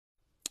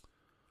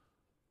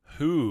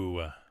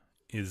Who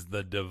is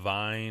the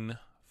divine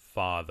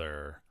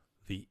Father,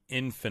 the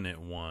infinite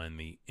one,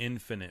 the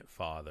infinite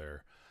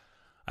Father?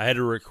 I had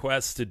a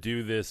request to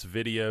do this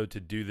video, to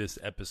do this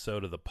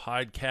episode of the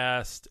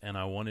podcast, and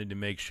I wanted to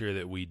make sure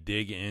that we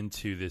dig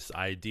into this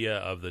idea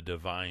of the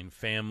divine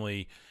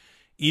family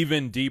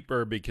even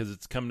deeper, because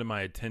it's come to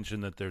my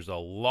attention that there's a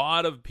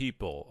lot of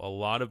people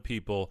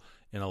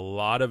in a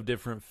lot of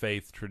different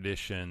faith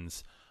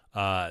traditions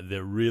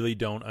that really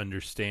don't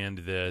understand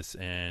this,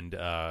 and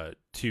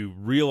to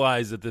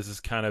realize that this has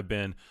kind of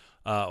been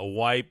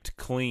wiped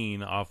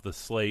clean off the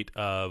slate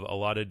of a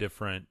lot of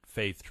different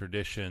faith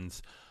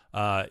traditions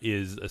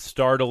is a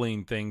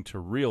startling thing to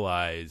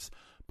realize.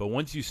 But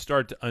once you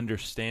start to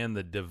understand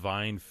the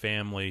divine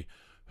family,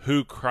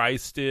 who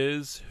Christ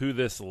is, who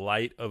this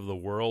light of the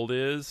world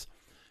is,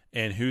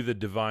 and who the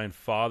divine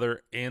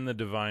Father and the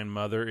divine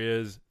Mother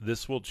is,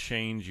 this will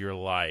change your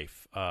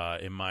life,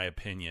 in my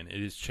opinion.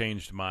 It has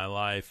changed my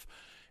life,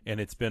 and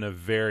it's been a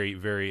very,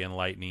 very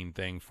enlightening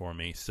thing for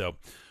me. So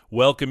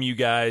welcome you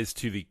guys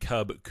to the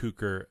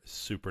Kuker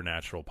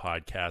Supernatural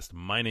Podcast.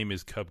 My name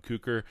is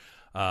Kuker.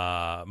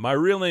 My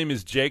real name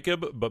is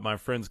Jacob, but my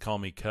friends call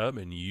me Cub,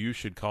 and you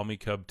should call me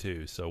Cub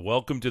too. So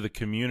welcome to the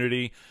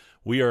community.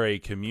 We are a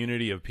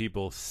community of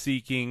people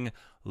seeking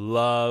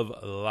love,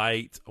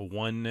 light,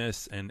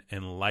 oneness, and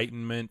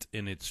enlightenment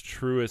in its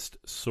truest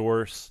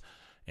source.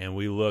 And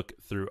we look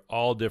through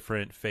all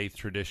different faith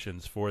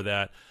traditions for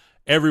that.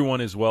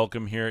 Everyone is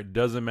welcome here. It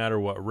doesn't matter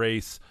what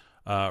race,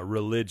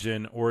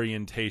 religion,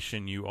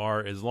 orientation you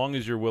are. As long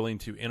as you're willing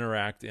to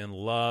interact in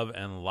love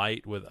and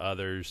light with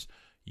others,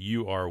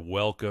 you are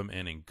welcome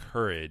and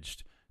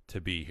encouraged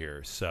to be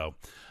here. So,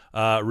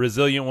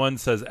 Resilient One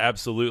says,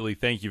 absolutely.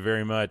 Thank you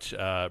very much.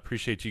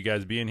 Appreciate you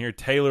guys being here.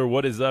 Taylor,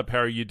 what is up? How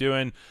are you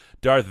doing?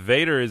 Darth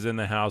Vader is in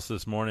the house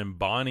this morning.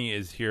 Bonnie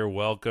is here.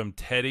 Welcome.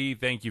 Teddy,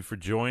 thank you for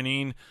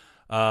joining.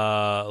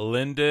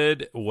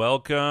 Linded,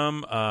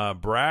 welcome.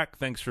 Brack,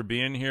 thanks for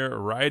being here.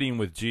 Riding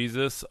with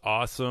Jesus.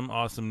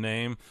 Awesome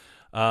name.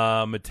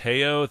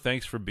 Mateo,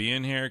 thanks for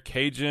being here.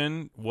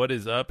 Cajun, what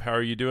is up? How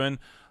are you doing?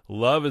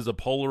 Love is a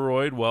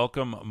Polaroid.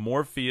 Welcome.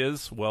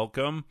 Morpheus,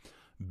 welcome.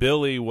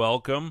 Billy,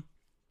 welcome.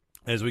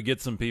 As we get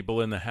some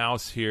people in the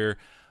house here,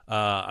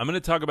 I'm going to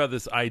talk about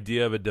this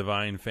idea of a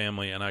divine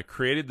family, and I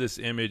created this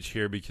image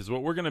here because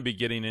what we're going to be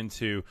getting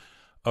into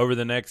over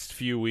the next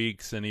few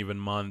weeks and even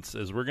months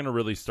is we're going to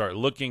really start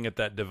looking at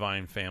that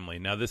divine family.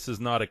 Now, this is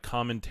not a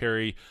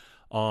commentary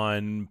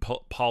on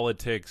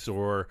politics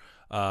or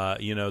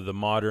the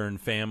modern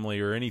family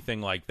or anything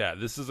like that.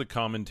 This is a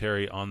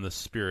commentary on the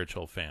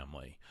spiritual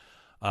family.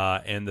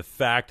 And the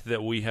fact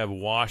that we have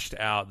washed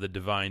out the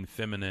divine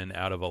feminine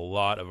out of a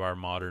lot of our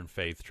modern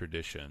faith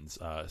traditions.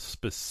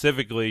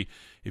 Specifically,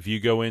 if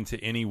you go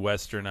into any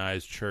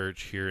westernized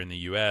church here in the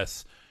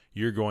U.S.,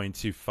 you're going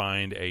to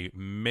find a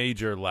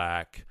major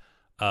lack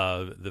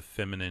of the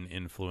feminine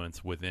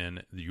influence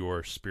within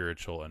your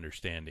spiritual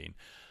understanding.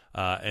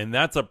 And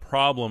that's a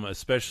problem,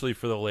 especially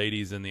for the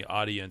ladies in the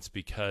audience,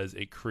 because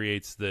it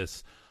creates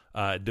this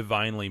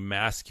divinely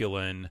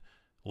masculine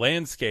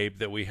landscape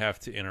that we have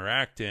to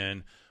interact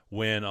in,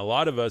 when a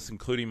lot of us,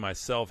 including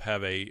myself,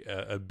 have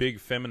a big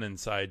feminine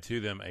side to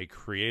them, a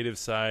creative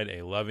side,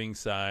 a loving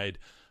side,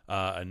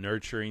 a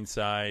nurturing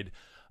side.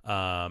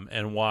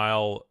 And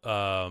while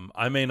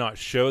I may not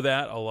show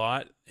that a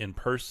lot in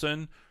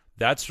person,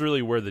 that's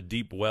really where the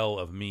deep well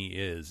of me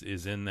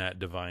is in that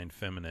divine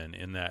feminine,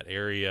 in that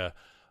area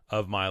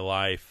of my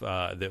life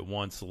that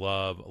wants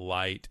love,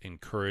 light,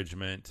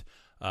 encouragement,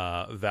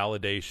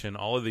 validation,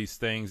 all of these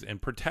things,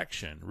 and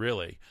protection,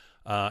 really.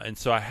 And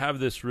so I have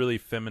this really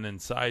feminine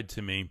side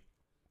to me,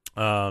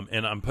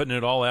 and I'm putting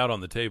it all out on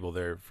the table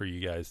there for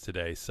you guys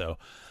today. So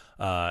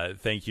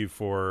thank you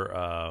for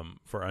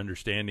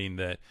understanding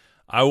that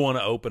I want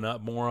to open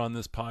up more on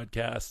this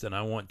podcast, and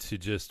I want to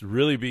just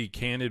really be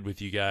candid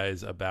with you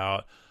guys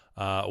about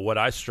what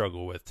I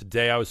struggle with.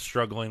 Today I was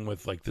struggling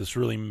with like this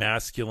really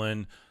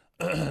masculine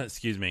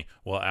excuse me,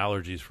 well,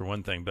 allergies for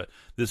one thing, but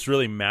this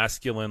really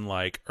masculine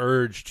like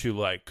urge to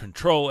like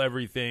control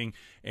everything,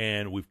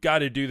 and we've got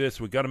to do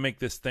this, we've got to make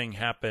this thing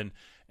happen.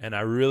 And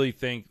I really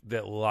think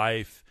that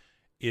life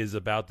is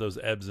about those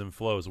ebbs and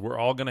flows. We're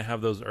all going to have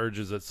those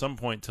urges at some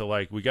point to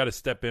like, we got to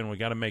step in, we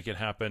got to make it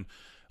happen.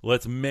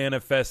 Let's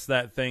manifest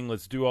that thing.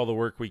 Let's do all the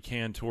work we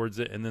can towards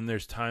it. And then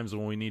there's times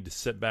when we need to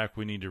sit back,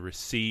 we need to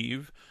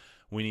receive,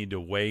 we need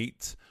to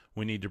wait,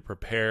 we need to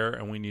prepare,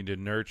 and we need to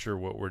nurture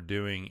what we're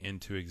doing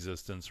into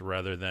existence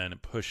rather than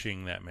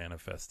pushing that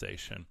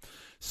manifestation.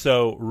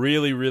 So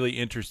really, really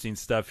interesting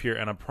stuff here.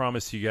 And I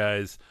promise you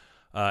guys,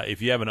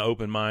 if you have an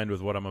open mind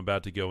with what I'm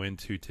about to go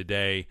into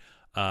today,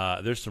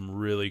 there's some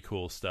really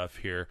cool stuff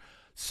here.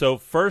 So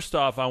first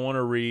off, I want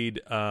to read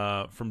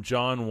from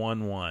John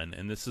 1:1,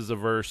 and this is a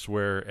verse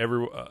where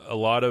a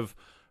lot of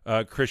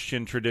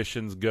Christian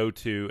traditions go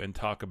to and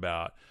talk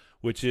about,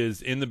 which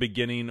is, in the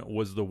beginning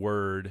was the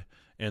Word,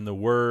 and the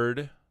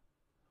Word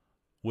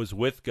was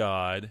with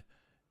God,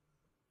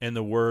 and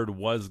the Word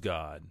was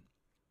God.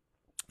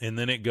 And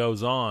then it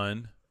goes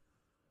on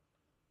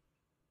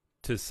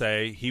to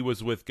say he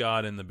was with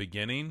God in the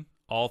beginning.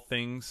 All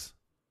things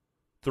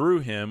through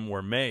him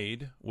were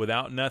made.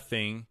 Without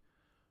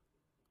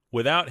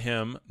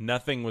him,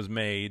 nothing was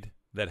made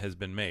that has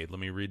been made. Let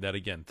me read that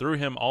again. Through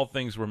him, all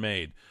things were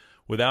made.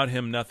 Without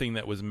him, nothing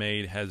that was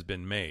made has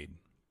been made.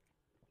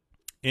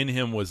 In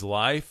him was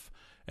life,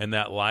 and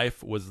that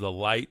life was the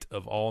light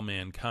of all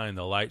mankind.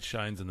 The light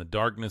shines in the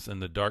darkness,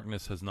 and the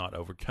darkness has not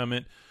overcome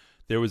it.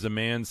 There was a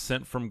man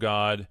sent from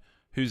God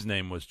whose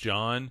name was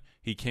John.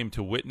 He came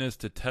to witness,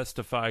 to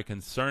testify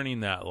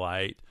concerning that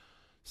light,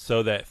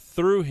 so that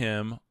through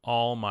him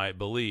all might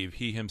believe.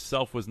 He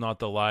himself was not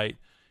the light.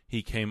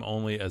 He came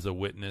only as a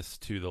witness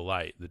to the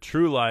light. The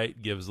true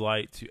light gives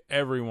light to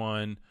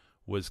everyone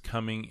was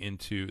coming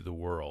into the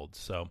world.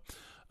 So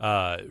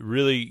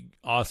really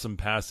awesome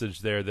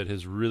passage there that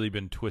has really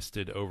been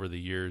twisted over the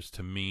years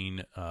to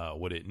mean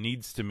what it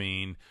needs to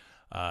mean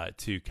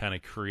to kind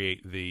of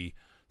create the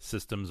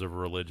systems of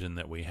religion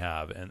that we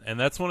have. And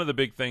that's one of the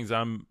big things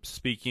I'm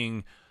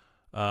speaking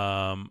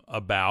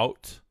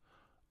about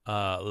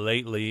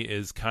lately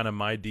is kind of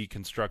my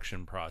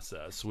deconstruction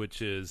process,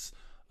 which is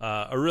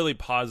a really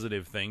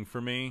positive thing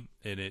for me,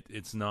 and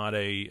it's not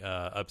a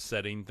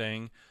upsetting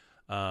thing.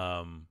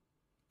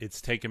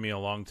 It's taken me a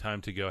long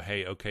time to go,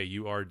 hey, okay,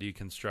 you are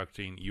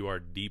deconstructing, you are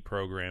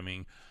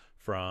deprogramming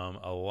from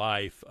a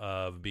life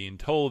of being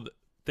told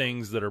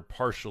things that are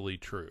partially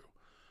true.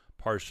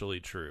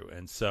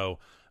 And so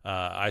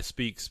I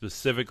speak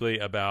specifically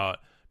about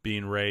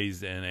being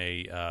raised in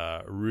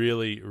a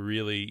really,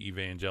 really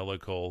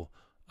evangelical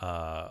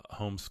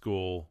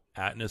homeschool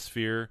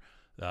atmosphere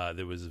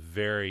that was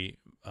very,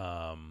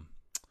 how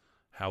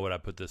would I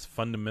put this,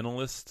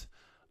 fundamentalist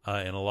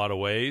in a lot of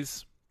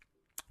ways.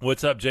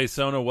 What's up, Jay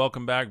Sona?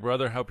 Welcome back,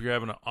 brother. Hope you're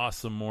having an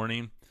awesome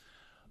morning.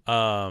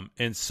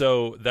 And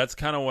so that's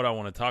kind of what I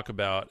want to talk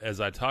about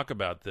as I talk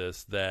about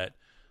this, that,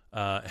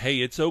 hey,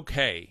 it's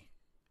okay.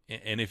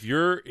 And if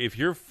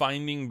you're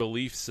finding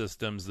belief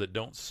systems that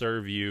don't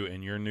serve you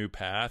in your new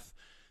path,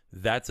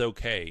 that's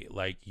okay.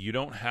 Like, you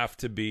don't have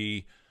to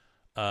be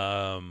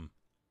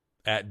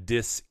at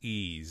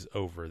dis-ease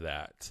over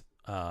that.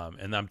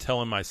 And I'm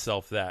telling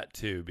myself that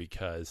too,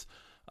 because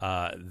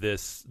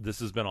this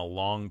has been a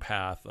long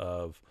path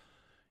of,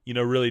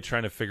 really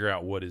trying to figure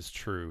out what is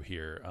true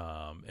here.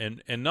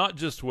 And not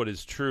just what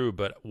is true,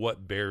 but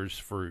what bears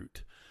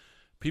fruit.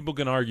 People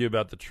can argue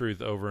about the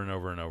truth over and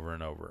over and over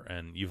and over.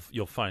 And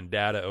you'll find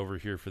data over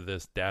here for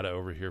this, data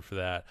over here for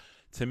that.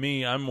 To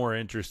me, I'm more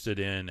interested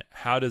in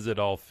how does it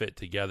all fit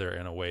together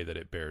in a way that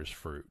it bears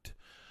fruit.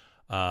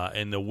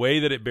 And the way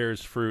that it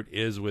bears fruit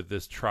is with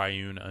this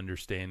triune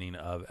understanding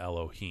of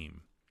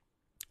Elohim.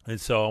 And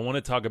so I want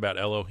to talk about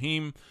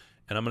Elohim,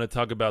 and I'm going to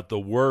talk about the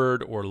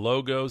Word or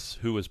Logos,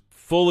 who is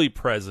fully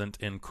present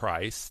in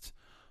Christ,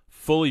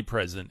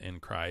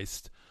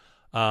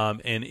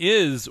 and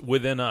is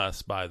within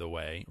us, by the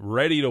way,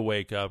 ready to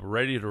wake up,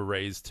 ready to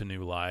raise to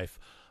new life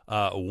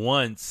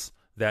once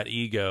that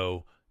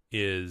ego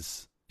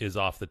is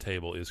off the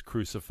table, is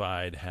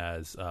crucified,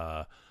 has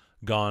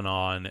gone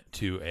on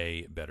to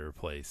a better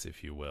place,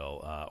 if you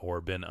will, or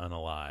been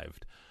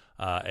unalived.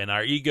 And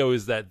our ego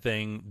is that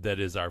thing that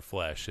is our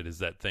flesh. It is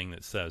that thing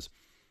that says,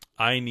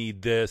 I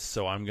need this,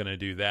 so I'm going to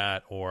do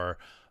that, or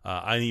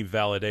I need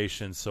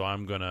validation, so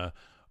I'm going to,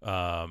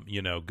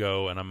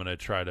 go and I'm going to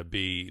try to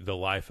be the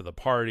life of the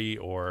party,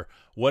 or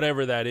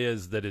whatever that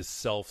is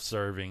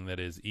self-serving, that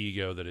is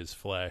ego, that is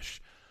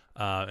flesh.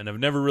 And I've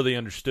never really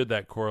understood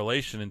that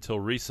correlation until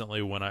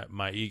recently when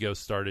my ego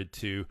started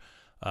to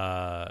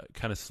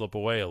kind of slip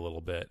away a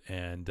little bit.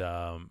 And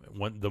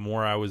the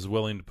more I was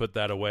willing to put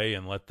that away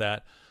and let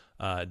that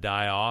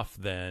die off,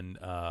 then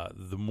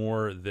the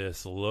more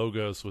this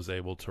Logos was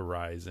able to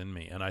rise in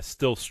me. And I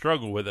still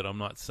struggle with it. I'm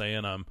not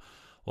saying I'm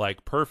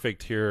like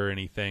perfect here or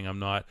anything. I'm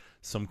not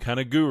some kind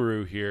of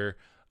guru here.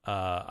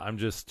 I'm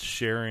just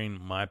sharing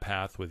my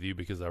path with you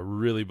because I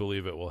really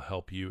believe it will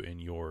help you in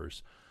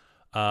yours.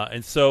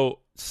 And so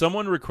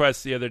someone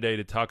requests the other day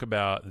to talk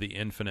about the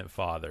infinite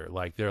Father.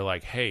 Like, they're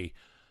like, hey,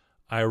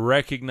 I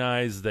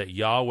recognize that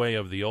Yahweh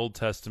of the Old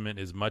Testament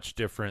is much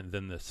different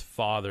than this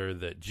Father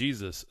that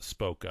Jesus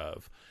spoke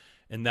of.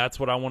 And that's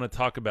what I want to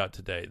talk about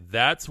today.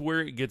 That's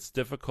where it gets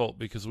difficult,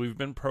 because we've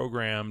been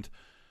programmed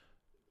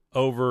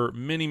over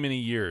many, many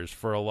years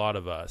for a lot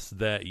of us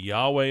that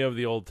Yahweh of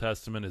the Old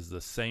Testament is the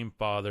same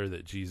Father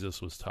that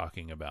Jesus was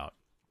talking about.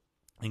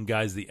 And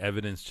guys, the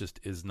evidence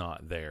just is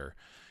not there.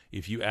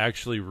 If you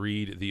actually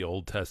read the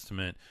Old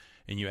Testament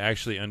and you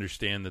actually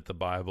understand that the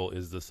Bible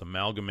is this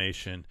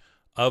amalgamation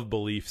of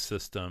belief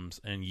systems,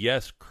 and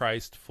yes,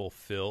 Christ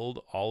fulfilled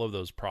all of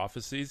those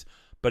prophecies,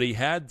 but he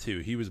had to.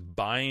 He was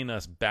buying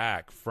us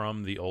back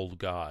from the old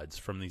gods,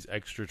 from these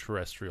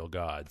extraterrestrial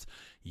gods.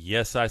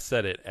 Yes, I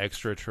said it,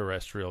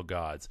 extraterrestrial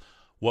gods.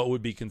 What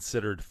would be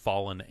considered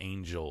fallen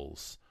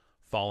angels?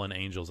 Fallen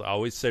angels. I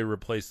always say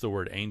replace the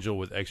word angel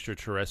with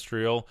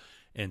extraterrestrial,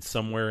 and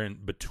somewhere in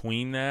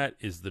between that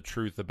is the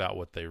truth about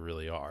what they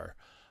really are.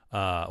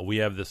 We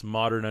have this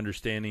modern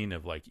understanding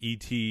of like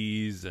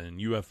ETs and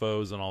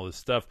UFOs and all this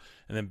stuff.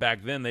 And then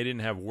back then they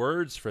didn't have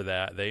words for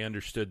that. They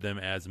understood them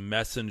as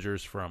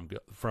messengers from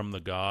the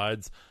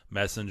gods,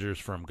 messengers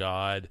from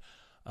God,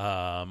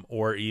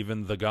 or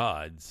even the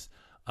gods.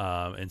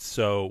 And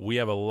so we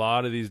have a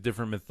lot of these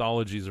different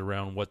mythologies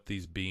around what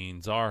these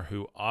beings are,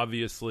 who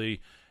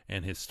obviously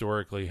and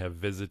historically have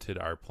visited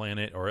our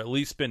planet, or at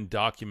least been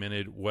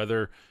documented.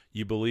 Whether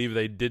you believe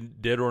they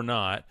did or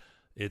not,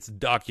 it's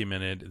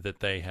documented that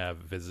they have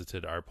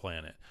visited our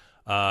planet.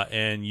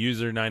 And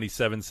user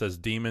 97 says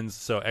demons.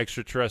 So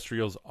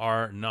extraterrestrials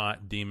are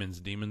not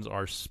demons. Demons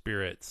are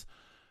spirits.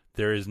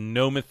 There is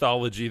no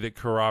mythology that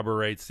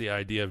corroborates the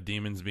idea of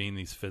demons being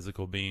these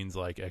physical beings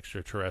like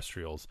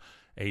extraterrestrials.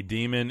 A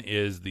demon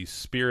is the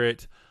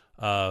spirit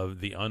of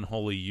the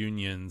unholy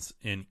unions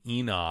in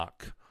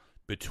Enoch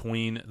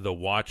between the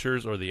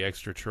Watchers, or the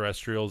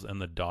extraterrestrials,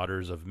 and the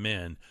daughters of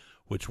men,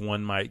 which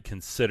one might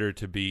consider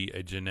to be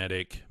a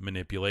genetic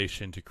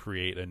manipulation to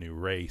create a new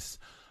race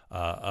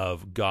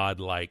of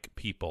godlike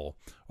people,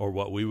 or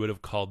what we would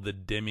have called the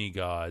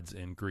demigods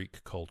in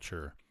Greek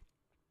culture.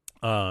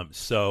 I'm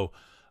sharing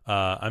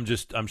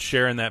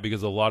that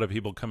because a lot of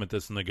people come at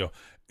this and they go,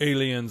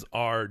 aliens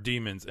are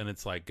demons, and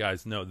it's like,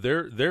 guys, no,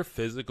 they're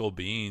physical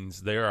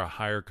beings. They are a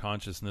higher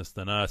consciousness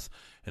than us,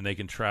 and they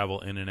can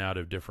travel in and out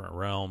of different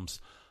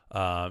realms,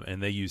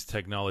 and they use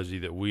technology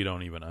that we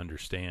don't even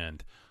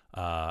understand.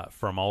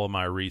 From all of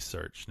my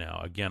research. Now,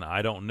 again,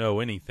 I don't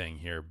know anything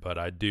here, but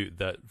I do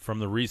that from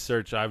the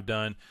research I've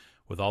done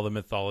with all the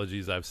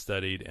mythologies I've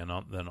studied, and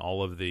then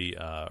all of the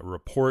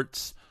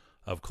reports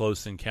of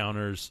close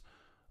encounters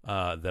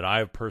that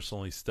I've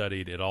personally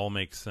studied. It all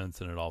makes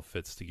sense and it all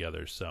fits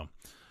together. So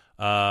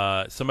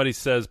somebody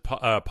says,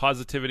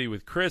 Positivity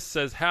with Chris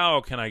says,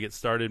 how can I get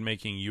started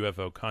making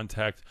UFO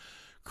contact?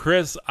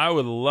 Chris, I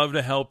would love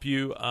to help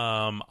you.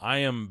 I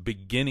am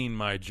beginning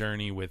my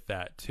journey with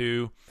that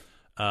too.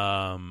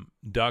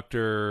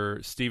 Dr.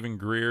 Stephen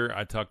Greer,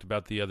 I talked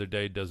about the other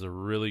day, does a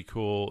really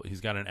cool, he's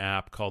got an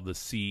app called the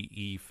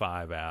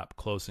CE5 app,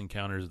 Close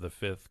Encounters of the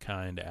Fifth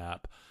Kind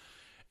app.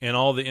 And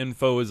all the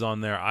info is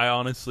on there. I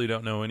honestly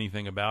don't know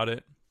anything about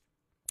it.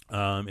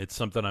 It's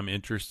something I'm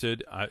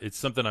interested. It's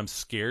something I'm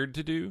scared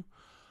to do.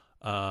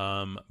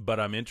 But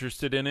I'm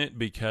interested in it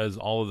because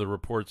all of the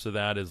reports of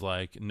that is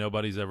like,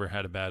 nobody's ever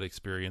had a bad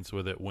experience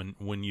with it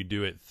when you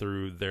do it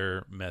through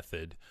their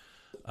method.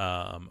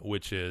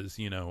 Which is,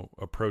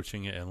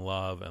 approaching it in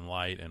love and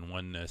light and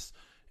oneness,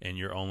 and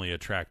you're only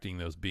attracting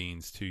those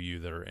beings to you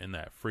that are in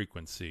that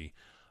frequency.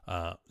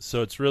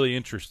 So it's really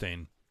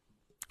interesting.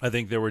 I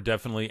think there were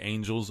definitely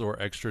angels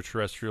or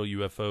extraterrestrial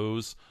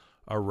UFOs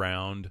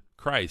around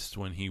Christ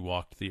when he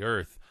walked the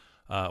earth.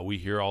 We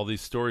hear all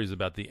these stories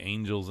about the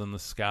angels in the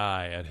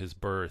sky at his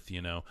birth,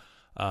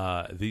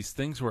 These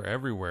things were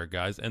everywhere,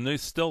 guys, and they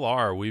still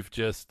are. We've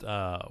just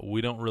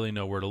we don't really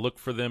know where to look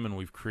for them, and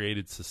we've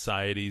created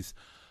societies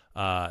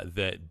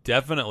that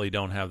definitely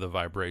don't have the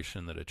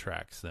vibration that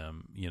attracts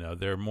them.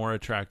 They're more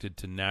attracted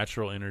to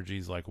natural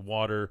energies like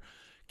water,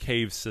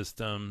 cave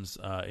systems,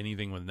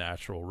 anything with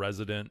natural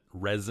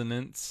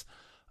resonance.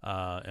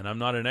 And I'm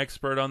not an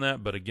expert on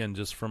that, but again,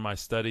 just from my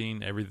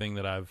studying, everything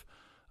that I've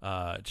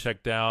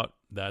checked out,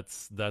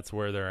 that's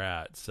where they're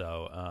at.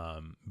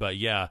 So, but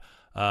yeah.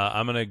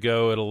 I'm going to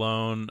go it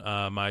alone,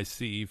 my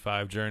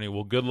CE5 journey.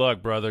 Well, good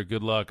luck, brother.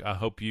 Good luck. I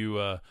hope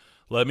you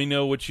let me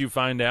know what you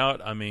find out.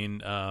 I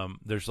mean,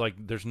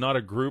 there's not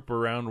a group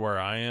around where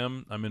I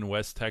am. I'm in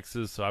West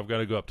Texas, so I've got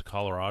to go up to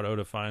Colorado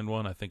to find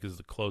one, I think is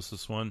the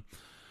closest one.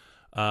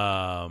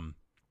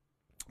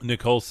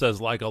 Nicole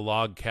says, like a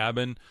log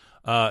cabin.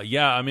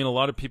 Yeah, I mean, a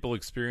lot of people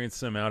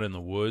experience them out in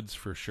the woods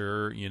for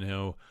sure,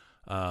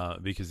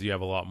 because you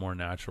have a lot more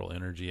natural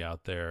energy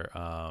out there.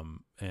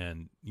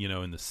 And,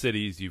 in the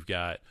cities, you've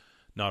got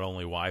not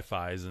only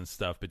Wi-Fi's and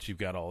stuff, but you've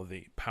got all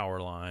the power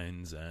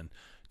lines and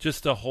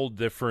just a whole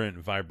different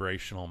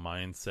vibrational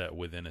mindset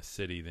within a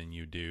city than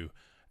you do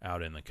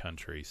out in the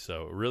country.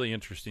 So really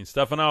interesting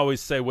stuff. And I always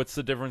say, what's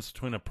the difference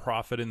between a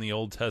prophet in the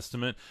Old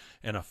Testament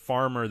and a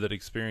farmer that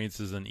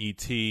experiences an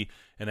ET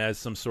and has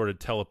some sort of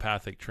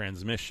telepathic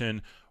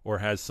transmission or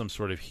has some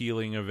sort of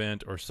healing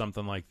event or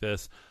something like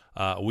this?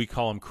 We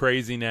call them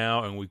crazy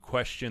now, and we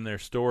question their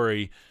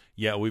story.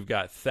 Yet we've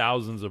got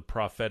thousands of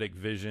prophetic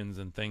visions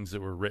and things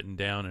that were written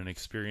down and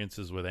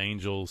experiences with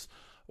angels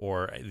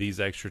or these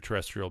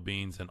extraterrestrial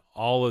beings and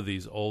all of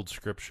these old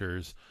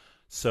scriptures.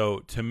 So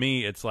to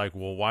me, it's like,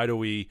 well, why do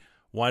we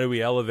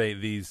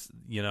elevate these,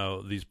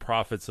 these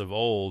prophets of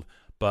old,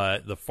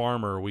 but the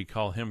farmer, we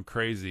call him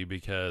crazy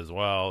because,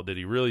 well, did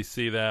he really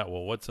see that?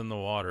 Well, what's in the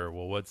water?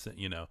 Well,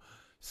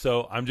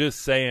 So I'm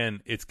just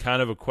saying it's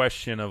kind of a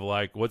question of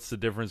like, what's the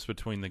difference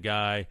between the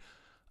guy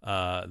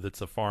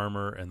that's a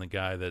farmer and the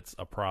guy that's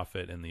a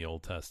prophet in the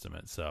Old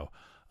Testament? So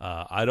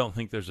I don't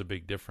think there's a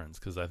big difference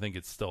because I think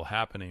it's still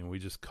happening. We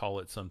just call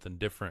it something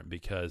different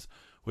because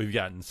we've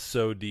gotten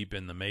so deep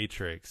in the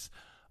matrix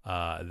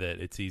that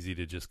it's easy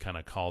to just kind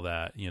of call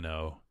that,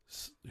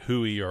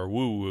 hooey or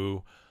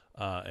woo-woo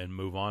and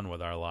move on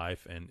with our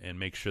life and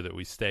make sure that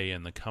we stay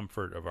in the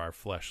comfort of our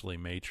fleshly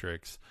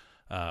matrix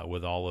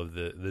with all of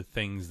the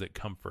things that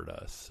comfort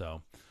us.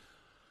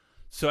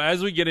 So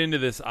as we get into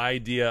this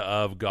idea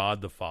of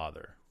God the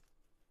Father,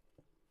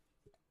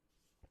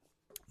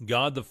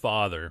 God the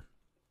Father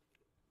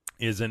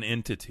is an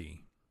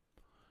entity,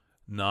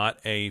 not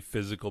a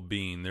physical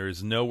being. There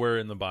is nowhere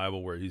in the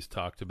Bible where he's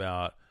talked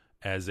about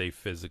as a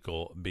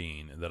physical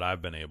being that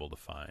I've been able to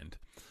find.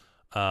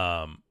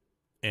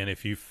 And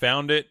if you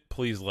found it,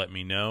 please let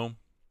me know.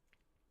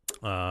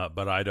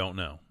 But I don't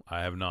know.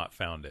 I have not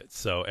found it.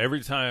 So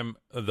every time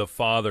the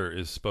Father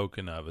is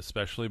spoken of,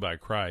 especially by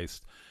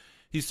Christ,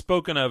 he's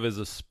spoken of as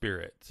a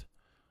spirit.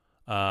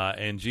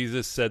 And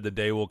Jesus said, the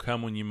day will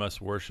come when you must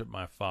worship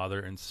my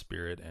Father in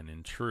spirit and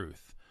in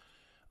truth.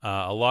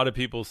 A lot of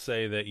people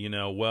say that,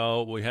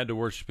 well, we had to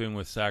worship him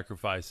with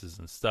sacrifices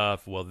and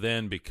stuff. Well,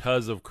 then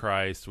because of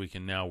Christ, we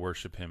can now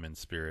worship him in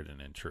spirit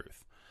and in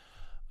truth.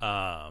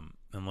 And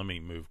let me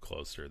move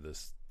closer.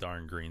 This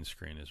darn green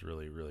screen is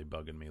really, really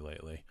bugging me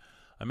lately.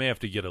 I may have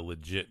to get a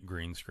legit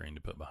green screen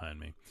to put behind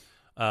me.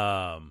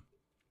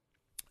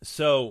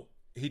 So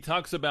he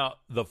talks about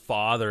the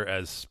Father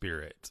as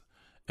spirit.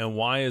 And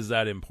why is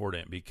that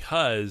important?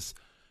 Because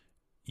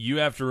you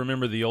have to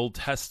remember the Old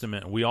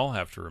Testament. We all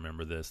have to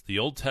remember this. The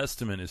Old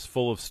Testament is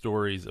full of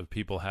stories of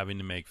people having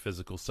to make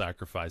physical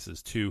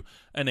sacrifices to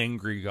an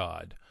angry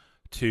God,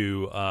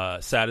 to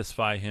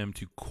satisfy him,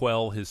 to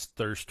quell his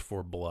thirst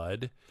for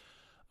blood.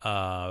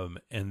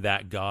 And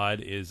that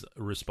God is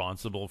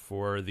responsible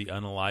for the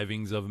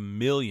unalivings of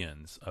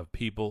millions of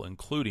people,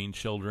 including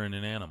children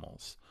and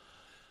animals.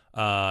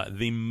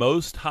 The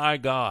Most High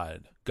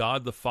God,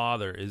 God the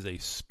Father, is a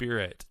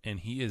spirit, and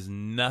he is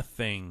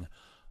nothing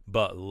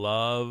but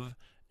love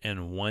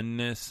and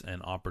oneness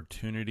and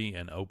opportunity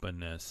and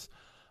openness.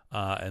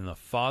 And the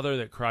Father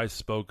that Christ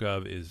spoke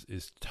of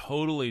is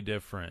totally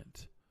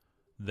different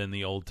than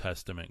the Old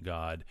Testament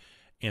God.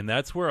 And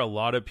that's where a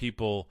lot of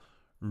people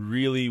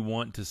really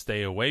want to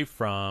stay away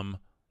from,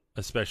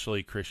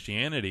 especially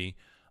Christianity,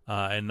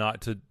 and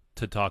not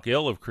to talk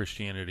ill of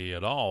Christianity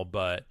at all,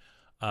 but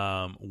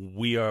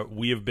we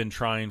have been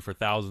trying for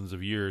thousands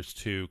of years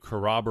to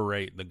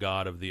corroborate the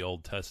God of the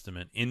Old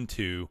Testament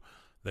into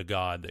the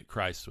God that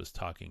Christ was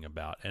talking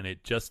about, and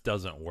it just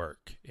doesn't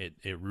work.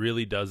 It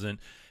really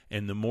doesn't.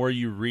 And the more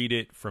you read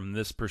it from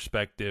this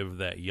perspective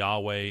that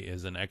Yahweh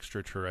is an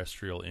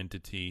extraterrestrial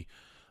entity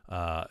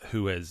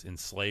who has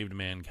enslaved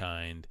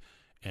mankind,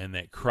 and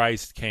that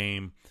Christ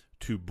came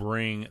to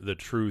bring the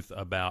truth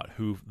about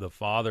who the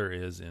Father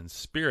is in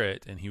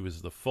spirit, and he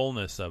was the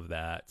fullness of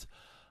that.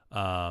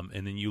 And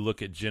then you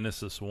look at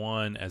Genesis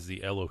 1 as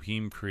the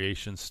Elohim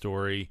creation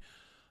story,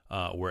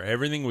 where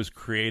everything was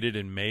created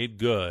and made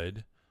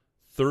good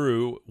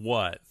through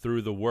what?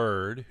 Through the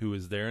Word, who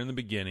was there in the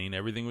beginning.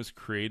 Everything was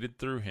created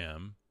through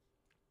him.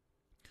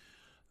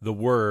 The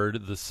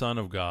Word, the Son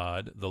of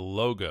God, the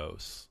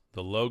Logos.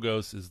 The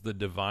Logos is the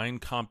divine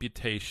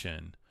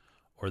computation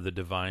or the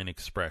divine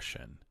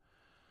expression.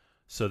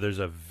 So there's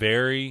a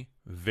very,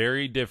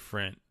 very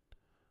different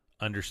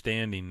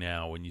understanding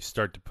now when you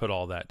start to put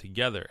all that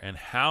together. And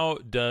how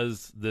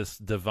does this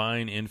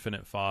divine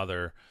infinite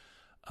Father,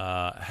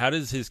 how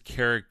does his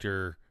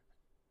character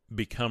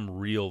become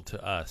real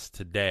to us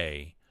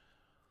today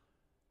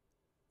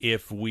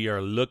if we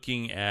are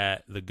looking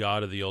at the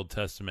God of the Old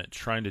Testament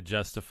trying to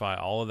justify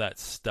all of that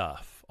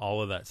stuff,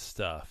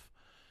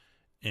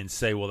 and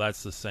say, well,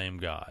 that's the same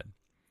God?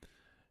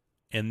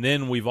 And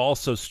then we've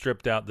also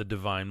stripped out the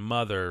Divine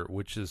Mother,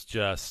 which is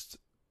just,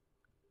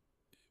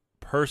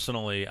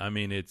 personally, I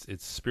mean, it's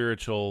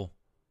spiritual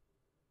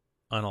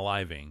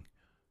unaliving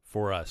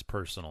for us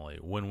personally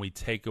when we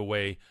take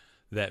away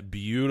that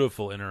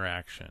beautiful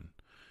interaction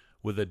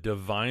with a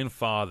divine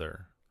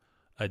Father,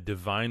 a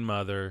divine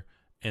Mother,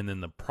 and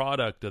then the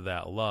product of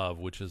that love,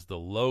 which is the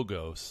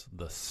Logos,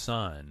 the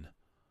Son,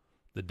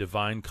 the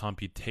divine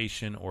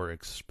computation or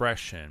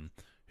expression,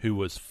 who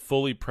was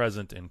fully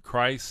present in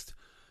Christ.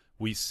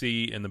 We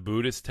see in the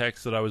Buddhist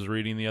text that I was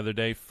reading the other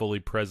day,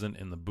 fully present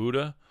in the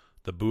Buddha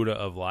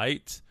of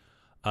light.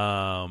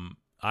 I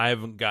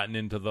haven't gotten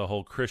into the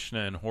whole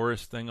Krishna and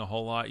Horus thing a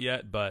whole lot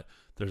yet, but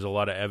there's a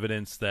lot of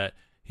evidence that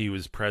he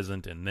was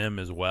present in them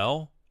as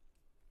well.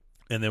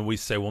 And then we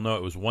say, well, no,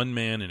 it was one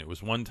man and it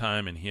was one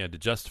time, and he had to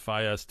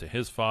justify us to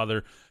his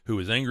Father who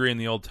was angry in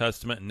the Old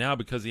Testament, and now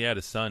because he had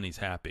a son, he's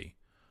happy.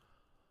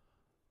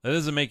 That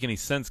doesn't make any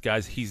sense,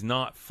 guys. He's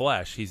not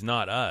flesh. He's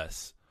not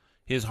us.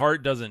 His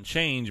heart doesn't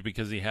change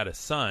because he had a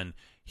son.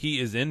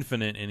 He is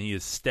infinite, and he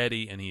is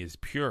steady, and he is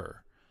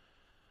pure.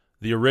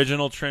 The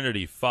original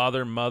Trinity,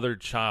 Father, Mother,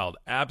 Child.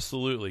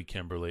 Absolutely,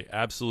 Kimberly.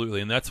 Absolutely.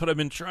 And that's what I've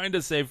been trying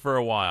to say for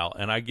a while.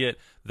 And I get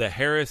the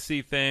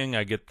heresy thing.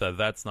 I get the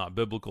that's not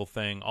biblical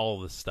thing, all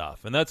of this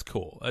stuff. And that's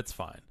cool. That's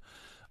fine.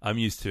 I'm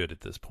used to it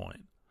at this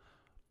point.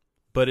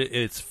 But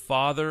it's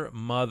Father,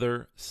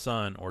 Mother,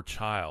 Son, or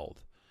Child.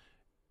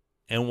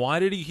 And why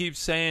did he keep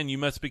saying you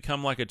must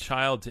become like a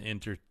child to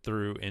enter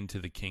through into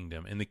the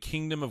kingdom? And the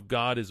kingdom of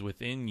God is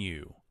within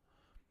you.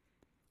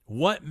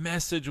 What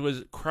message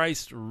was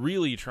Christ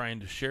really trying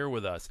to share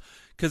with us?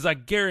 Because I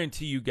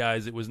guarantee you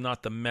guys it was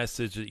not the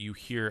message that you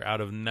hear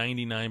out of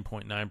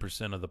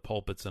 99.9% of the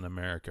pulpits in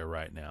America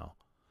right now.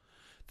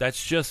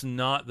 That's just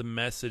not the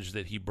message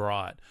that he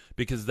brought,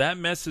 because that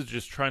message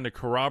is trying to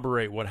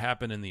corroborate what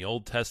happened in the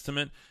Old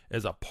Testament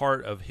as a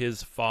part of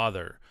his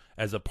Father,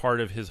 as a part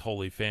of his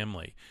holy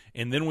family.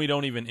 And then we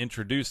don't even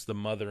introduce the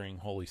mothering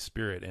Holy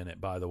Spirit in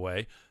it, by the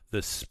way.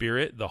 The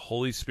Spirit, the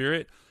Holy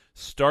Spirit,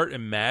 start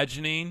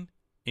imagining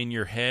in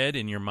your head,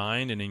 in your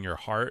mind, and in your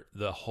heart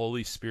the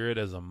Holy Spirit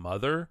as a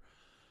mother,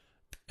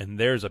 and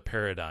there's a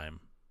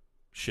paradigm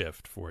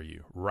shift for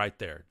you right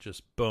there.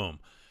 Just boom.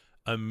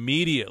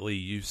 Immediately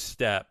you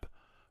step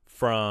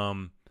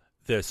from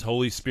this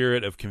Holy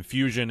Spirit of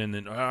confusion and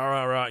then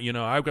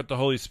I've got the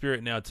Holy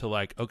Spirit now, to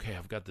like, okay,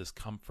 I've got this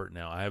comfort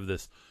now. I have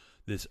this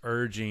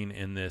urging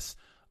and this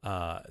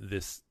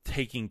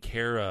taking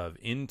care of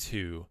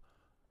into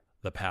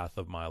the path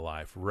of my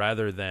life,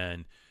 rather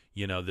than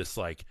this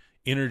like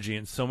energy.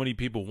 And so many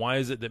people, why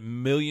is it that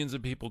millions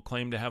of people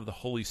claim to have the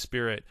Holy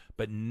Spirit,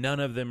 but none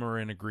of them are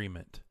in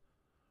agreement?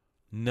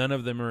 None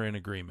of them are in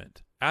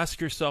agreement. Ask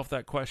yourself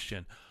that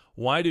question.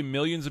 Why do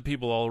millions of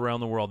people all around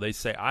the world, they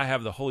say, I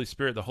have the Holy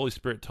Spirit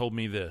told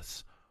me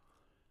this?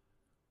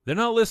 They're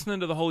not listening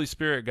to the Holy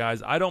Spirit,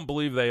 guys. I don't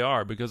believe they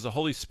are, because the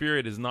Holy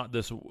Spirit is not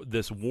this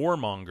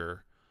warmonger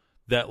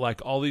that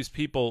like all these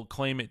people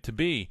claim it to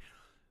be.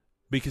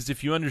 Because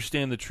if you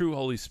understand the true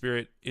Holy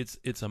Spirit,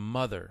 it's a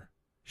mother.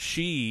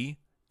 She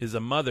is a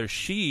mother.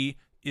 She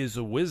is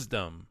a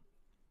wisdom.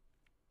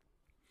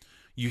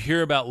 You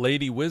hear about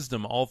Lady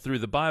Wisdom all through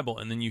the Bible,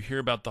 and then you hear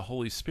about the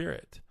Holy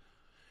Spirit.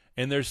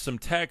 And there's some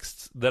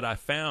texts that I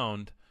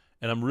found,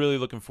 and I'm really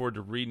looking forward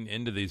to reading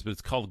into these, but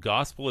it's called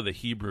Gospel of the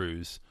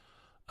Hebrews.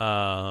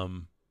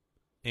 And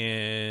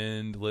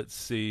let's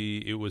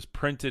see, it was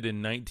printed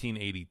in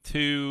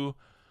 1982.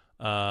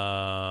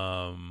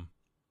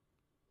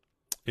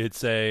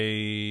 It's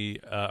a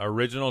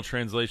original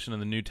translation of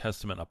the New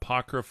Testament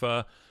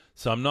Apocrypha.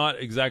 So I'm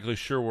not exactly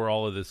sure where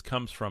all of this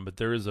comes from, but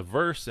there is a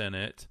verse in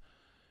it.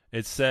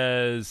 It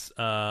says,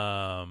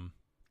 and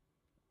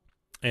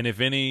if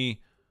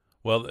any...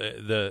 Well,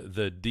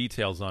 the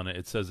details on it,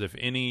 it says, if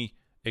any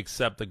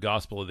accept the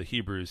gospel of the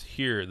Hebrews,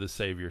 here the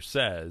Savior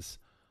says.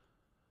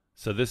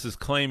 So this is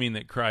claiming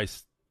that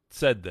Christ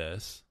said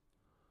this.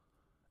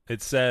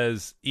 It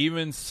says,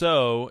 even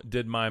so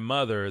did my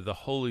mother, the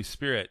Holy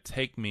Spirit,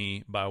 take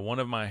me by one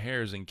of my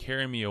hairs and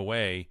carry me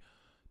away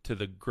to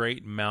the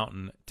great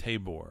mountain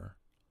Tabor.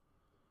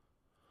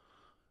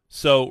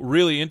 So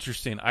really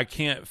interesting. I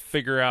can't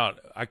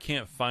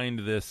find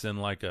this in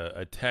like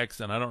a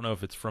text, and I don't know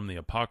if it's from the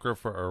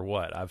Apocrypha or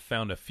what. I've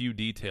found a few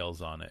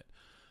details on it.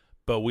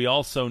 But we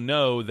also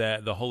know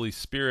that the Holy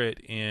Spirit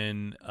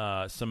in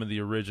some of the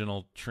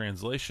original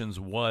translations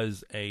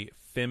was a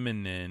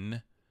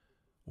feminine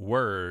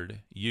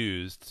word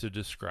used to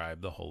describe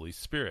the Holy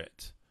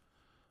Spirit,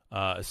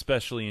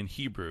 especially in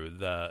Hebrew,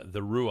 the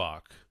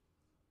Ruach,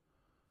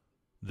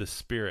 the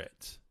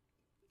Spirit.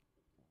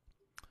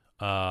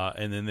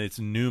 And then it's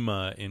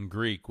pneuma in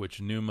Greek, which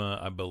pneuma,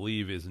 I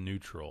believe, is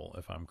neutral,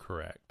 if I'm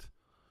correct.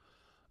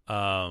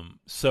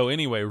 So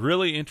anyway,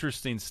 really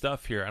interesting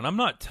stuff here. And I'm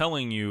not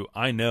telling you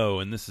I know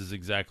and this is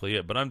exactly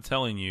it, but I'm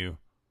telling you,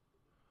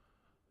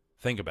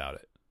 think about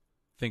it.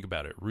 Think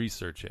about it.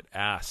 Research it.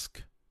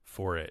 Ask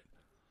for it.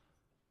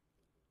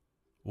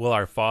 Will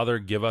our Father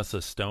give us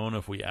a stone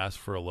if we ask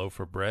for a loaf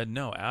of bread?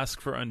 No,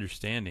 ask for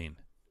understanding.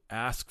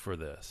 Ask for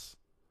this.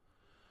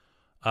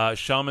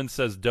 Shaman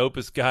says,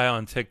 dopest guy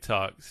on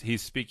TikTok.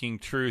 He's speaking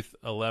truth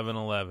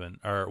 1111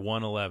 or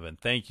 111.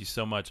 Thank you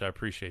so much. I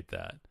appreciate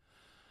that.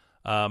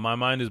 My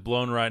mind is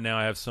blown right now.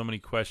 I have so many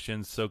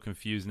questions, so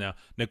confused now.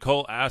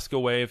 Nicole, ask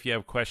away if you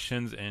have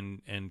questions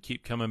and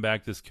keep coming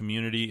back. This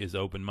community is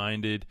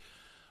open-minded.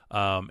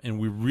 And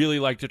we really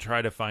like to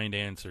try to find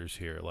answers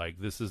here. Like,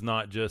 this is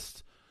not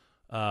just,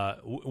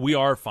 we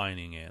are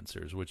finding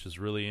answers, which is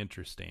really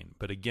interesting.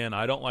 But again,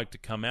 I don't like to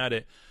come at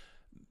it.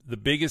 The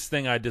biggest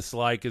thing I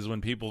dislike is when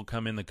people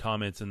come in the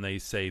comments and they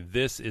say,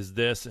 this is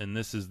this, and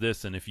this is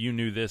this, and if you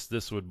knew this,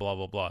 this would blah,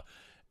 blah, blah.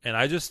 And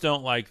I just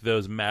don't like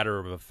those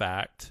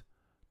matter-of-fact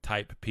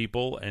type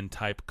people and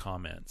type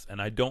comments.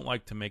 And I don't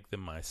like to make them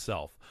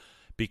myself,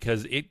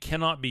 because it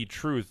cannot be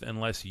truth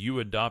unless you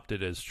adopt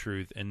it as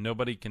truth, and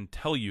nobody can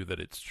tell you that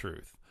it's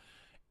truth.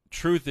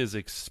 Truth is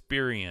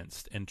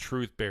experienced, and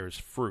truth bears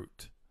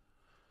fruit.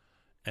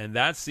 And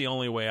that's the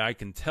only way I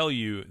can tell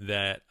you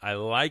that I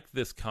like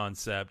this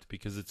concept,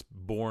 because it's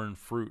borne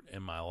fruit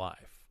in my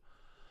life.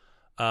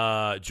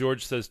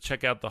 George says,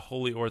 check out the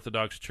Holy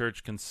Orthodox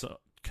Church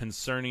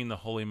concerning the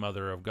Holy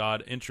Mother of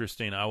God.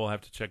 Interesting. I will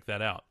have to check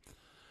that out.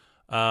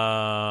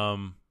 I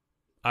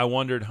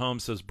Wondered Home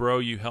says, bro,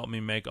 you helped me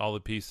make all the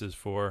pieces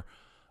for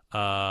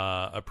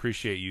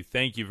appreciate you.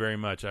 Thank you very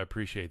much. I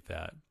appreciate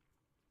that.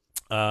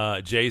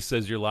 Jay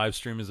says, your live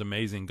stream is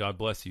amazing. God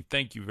bless you.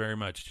 Thank you very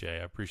much, Jay.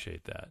 I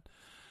appreciate that.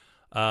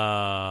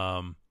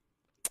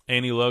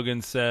 Annie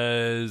Logan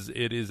says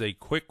it is a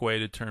quick way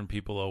to turn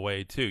people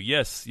away too.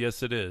 Yes,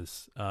 it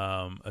is.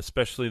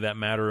 Especially that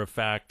matter of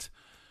fact,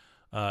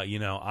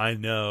 I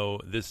know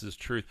this is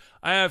truth.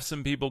 I have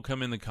some people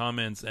come in the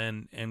comments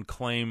and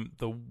claim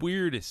the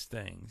weirdest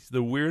things.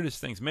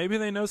 Maybe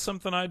they know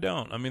something I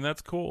don't. I mean,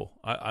 that's cool.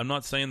 I'm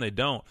not saying they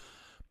don't,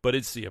 but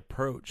it's the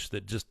approach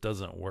that just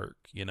doesn't work.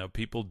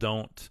 People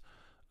don't.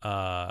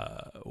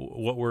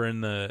 What we're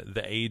in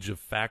the age of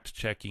fact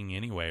checking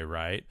anyway,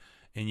 right?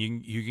 And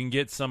you can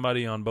get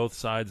somebody on both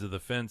sides of the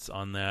fence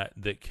on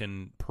that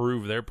can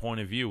prove their point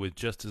of view with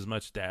just as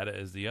much data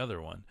as the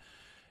other one.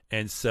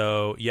 And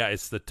so, yeah,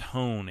 it's the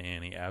tone,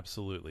 Annie.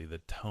 Absolutely, the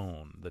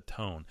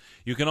tone.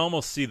 You can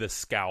almost see the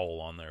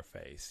scowl on their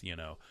face,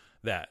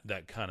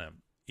 that kind of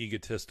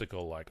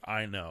egotistical, like,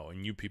 I know,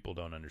 and you people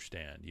don't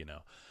understand,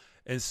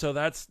 And so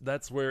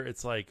that's where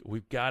it's like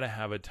we've got to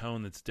have a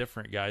tone that's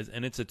different, guys.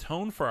 And it's a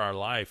tone for our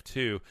life,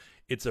 too.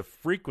 It's a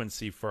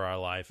frequency for our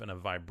life and a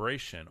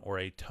vibration or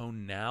a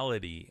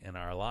tonality in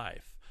our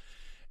life.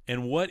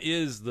 And what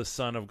is the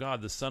Son of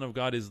God? The Son of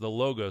God is the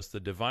Logos, the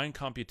divine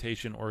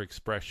computation or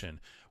expression,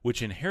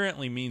 which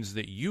inherently means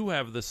that you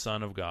have the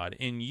Son of God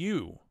in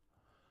you.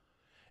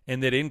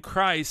 And that in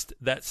Christ,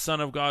 that Son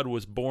of God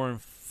was born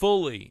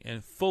fully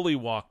and fully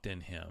walked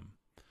in him.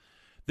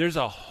 There's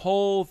a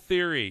whole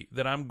theory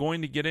that I'm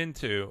going to get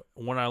into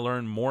when I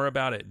learn more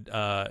about it.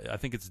 I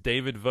think it's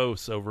David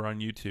Vos over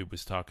on YouTube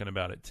was talking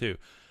about it too.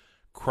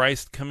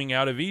 Christ coming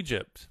out of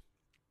Egypt,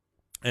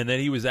 and that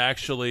he was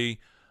actually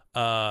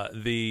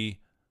the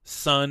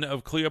son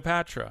of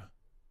Cleopatra.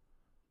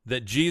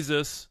 That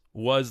Jesus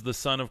was the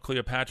son of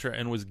Cleopatra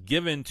and was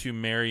given to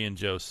Mary and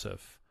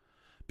Joseph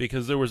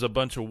because there was a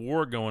bunch of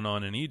war going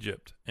on in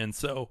Egypt. And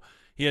so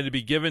he had to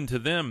be given to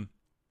them.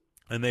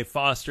 And they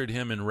fostered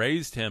him and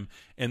raised him.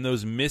 In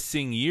those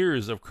missing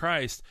years of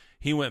Christ,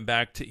 he went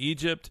back to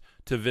Egypt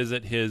to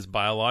visit his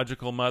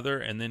biological mother,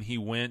 and then he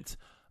went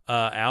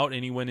out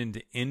and he went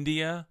into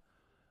India.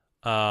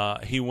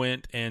 He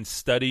went and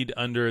studied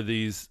under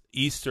these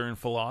Eastern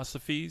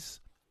philosophies.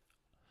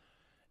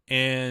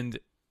 And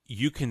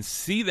you can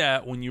see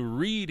that when you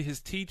read his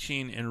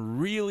teaching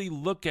and really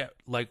look at,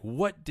 like,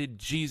 what did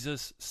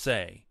Jesus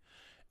say?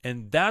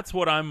 And that's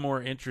what I'm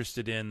more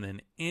interested in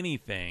than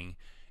anything,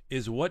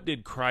 is what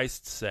did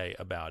Christ say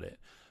about it?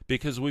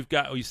 Because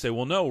you say,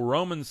 well, no,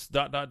 Romans ...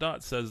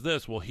 says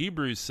this. Well,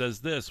 Hebrews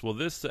says this. Well,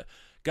 this...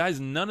 Guys,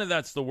 none of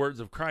that's the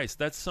words of Christ.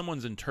 That's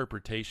someone's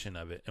interpretation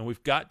of it. And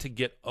we've got to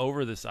get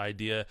over this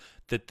idea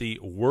that the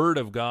Word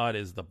of God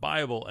is the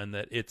Bible and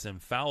that it's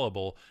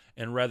infallible,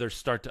 and rather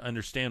start to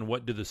understand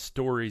what do the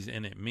stories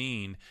in it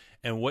mean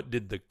and what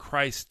did the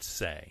Christ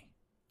say?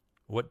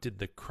 What did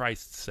the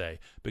Christ say?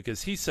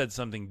 Because he said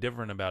something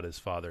different about his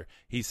Father.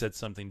 He said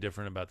something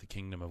different about the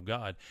kingdom of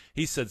God.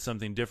 He said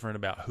something different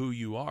about who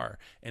you are.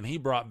 And he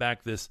brought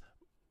back this,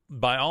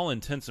 by all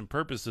intents and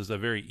purposes, a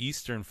very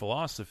Eastern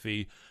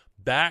philosophy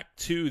back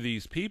to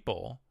these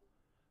people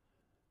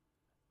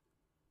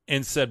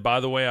and said, by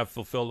the way, I've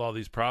fulfilled all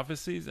these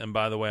prophecies, and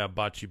by the way, I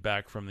bought you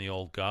back from the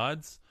old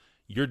gods.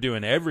 You're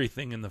doing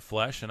everything in the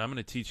flesh, and I'm going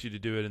to teach you to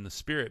do it in the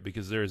spirit,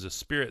 because there is a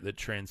spirit that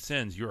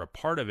transcends. You're a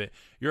part of it.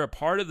 You're a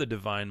part of the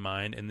divine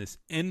mind and this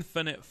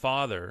infinite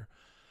Father.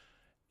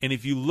 And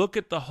if you look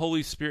at the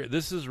Holy Spirit,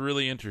 this is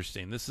really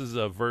interesting. This is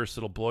a verse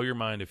that'll blow your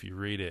mind if you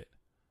read it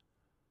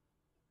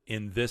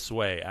in this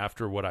way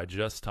after what I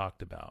just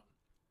talked about.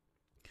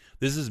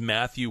 This is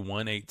Matthew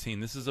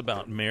 1:18. This is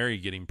about Mary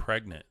getting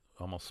pregnant.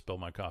 Almost spilled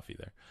my coffee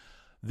there.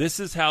 This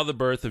is how the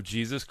birth of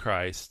Jesus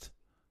Christ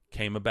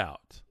came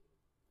about.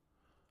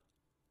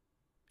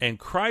 And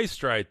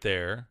Christ right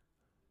there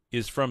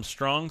is from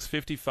Strong's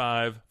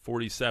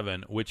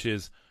 55:47, which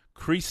is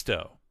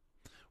Christo,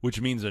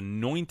 which means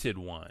anointed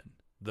one,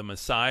 the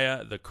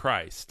Messiah, the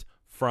Christ,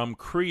 from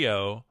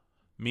Creo,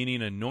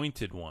 meaning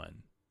anointed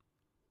one.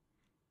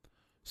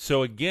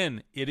 So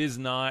again, it is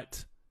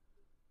not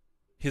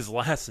his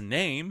last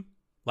name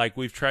like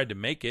we've tried to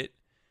make it.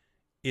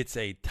 It's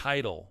a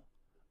title.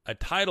 A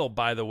title,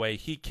 by the way,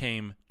 he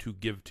came to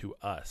give to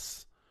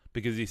us,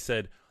 because he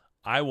said,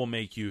 I will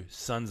make you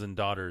sons and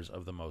daughters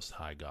of the Most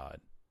High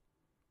God.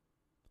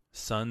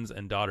 Sons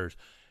and daughters.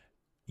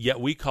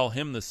 Yet we call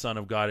him the Son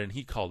of God, and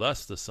he called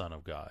us the Son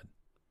of God.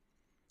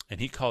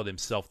 And he called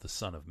himself the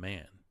Son of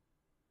Man.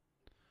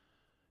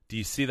 Do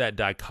you see that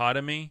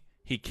dichotomy?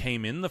 He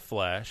came in the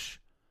flesh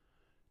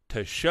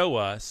to show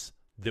us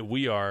that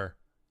we are,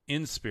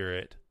 in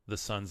spirit, the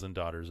sons and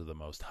daughters of the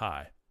Most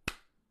High.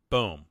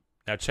 Boom.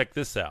 Now check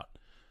this out.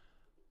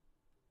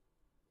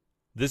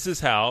 This is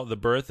how the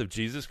birth of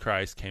Jesus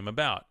Christ came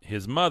about.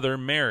 His mother,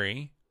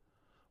 Mary,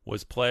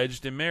 was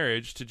pledged in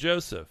marriage to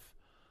Joseph.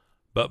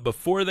 But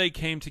before they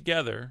came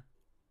together,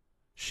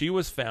 she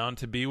was found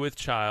to be with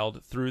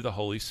child through the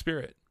Holy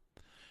Spirit.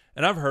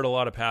 And I've heard a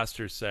lot of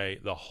pastors say,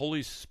 the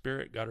Holy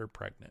Spirit got her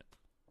pregnant.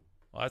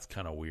 Well, that's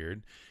kind of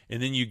weird.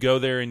 And then you go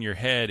there in your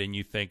head and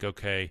you think,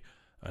 okay,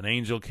 an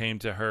angel came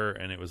to her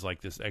and it was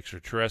like this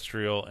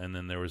extraterrestrial, and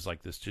then there was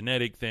like this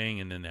genetic thing,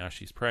 and then now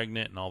she's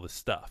pregnant and all this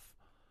stuff.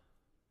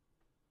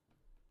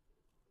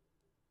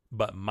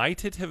 But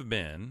might it have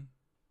been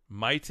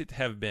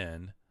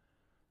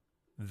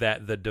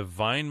that the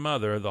Divine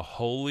Mother, the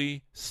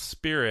Holy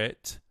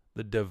Spirit,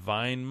 the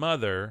Divine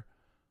Mother,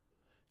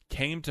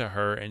 came to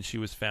her and she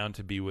was found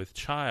to be with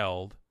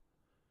child,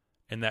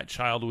 and that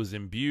child was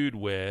imbued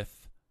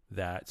with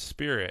that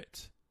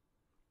Spirit?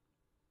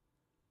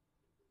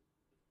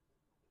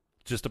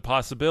 Just a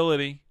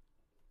possibility.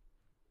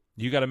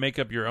 You got to make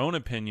up your own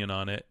opinion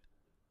on it.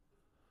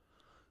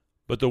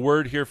 But the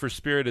word here for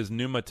spirit is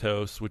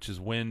pneumatos, which is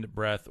wind,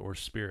 breath, or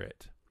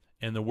spirit.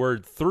 And the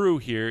word through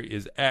here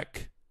is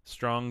ek,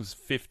 Strong's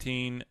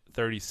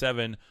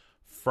 1537,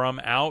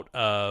 from out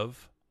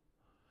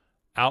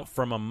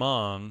from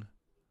among,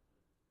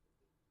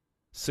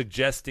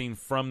 suggesting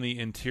from the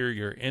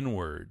interior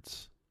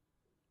inwards.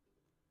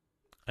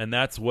 And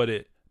that's what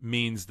it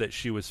means that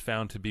she was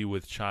found to be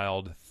with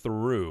child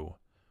through.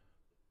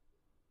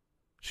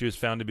 She was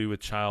found to be with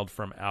child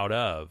from out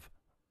of,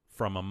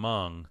 from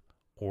among,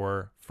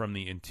 or from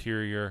the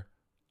interior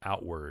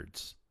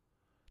outwards.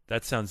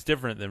 That sounds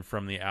different than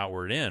from the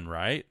outward in,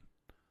 right?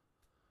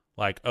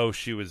 Like, oh,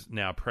 she was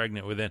now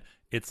pregnant within.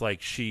 It's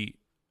like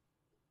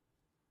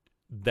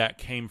that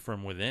came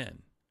from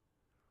within.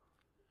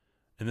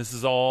 And this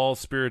is all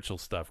spiritual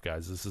stuff,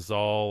 guys. This is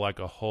all like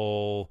a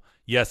whole...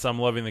 Yes, I'm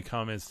loving the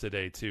comments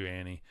today too,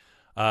 Annie.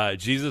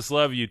 Jesus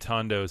love you,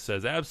 Tondo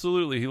says.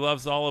 Absolutely, he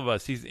loves all of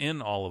us. He's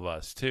in all of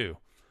us too.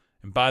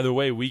 And by the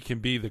way, we can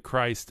be the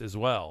Christ as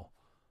well.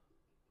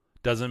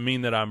 Doesn't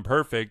mean that I'm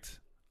perfect.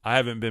 I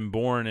haven't been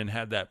born and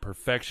had that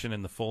perfection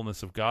and the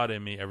fullness of God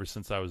in me ever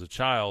since I was a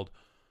child.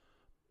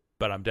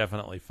 But I'm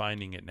definitely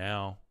finding it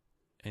now.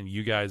 And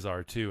you guys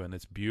are too. And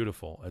it's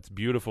beautiful. It's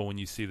beautiful when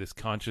you see this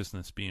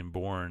consciousness being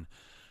born.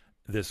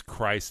 This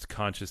Christ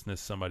consciousness,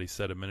 somebody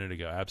said a minute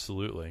ago.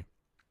 Absolutely.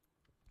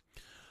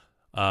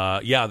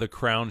 Yeah, the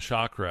crown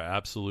chakra.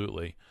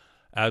 Absolutely.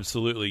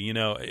 Absolutely. You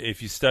know,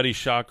 if you study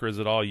chakras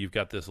at all, you've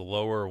got this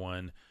lower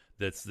one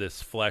that's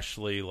this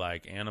fleshly,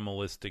 like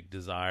animalistic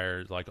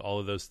desires, like all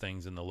of those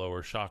things in the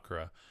lower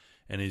chakra.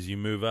 And as you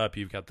move up,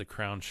 you've got the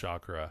crown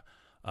chakra,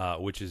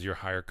 which is your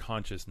higher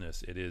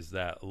consciousness. It is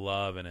that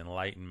love and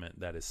enlightenment,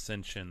 that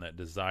ascension, that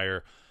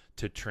desire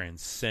to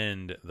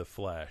transcend the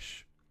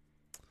flesh.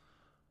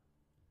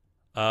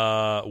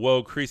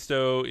 Whoa,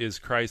 Cristo is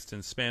Christ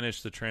in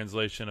Spanish. The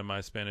translation of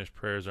my Spanish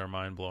prayers are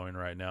mind-blowing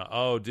right now.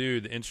 Oh,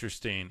 dude,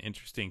 interesting.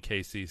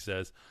 Casey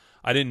says.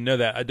 I didn't know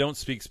that. I don't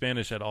speak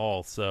Spanish at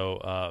all,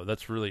 so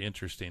that's really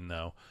interesting,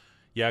 though.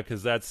 Yeah,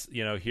 because that's,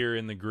 here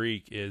in the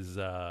Greek is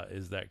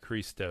that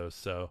Christos,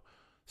 so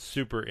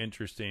super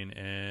interesting.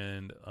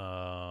 And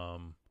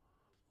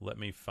let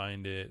me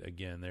find it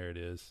again. There it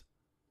is.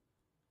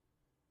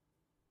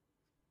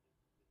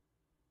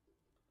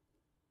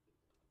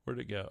 Where'd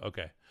it go?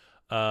 Okay.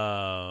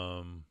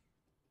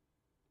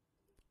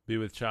 Be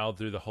with child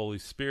through the Holy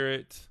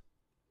Spirit.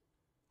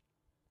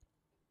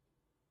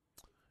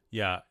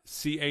 Yeah,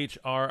 Christou,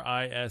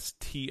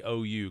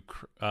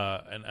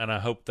 and I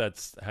hope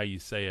that's how you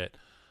say it.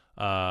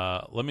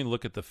 Let me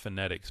look at the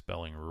phonetic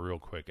spelling real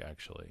quick,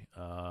 actually.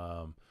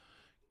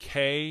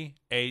 Khristos,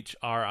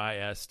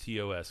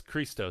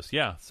 Christos.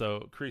 Yeah,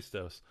 so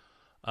Christos.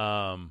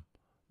 Man,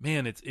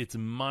 it's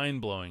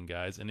mind-blowing,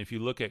 guys. And if you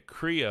look at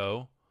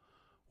Creo,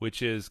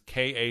 which is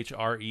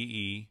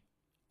Khreo,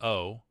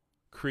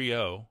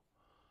 Creo,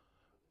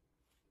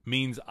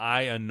 means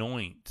I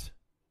anoint.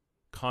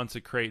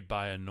 Consecrate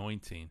by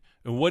anointing.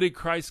 And what did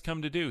Christ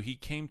come to do? He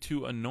came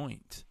to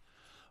anoint.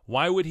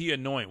 Why would he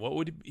anoint? What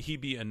would he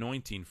be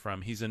anointing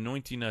from? He's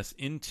anointing us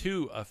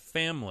into a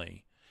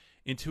family,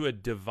 into a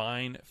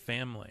divine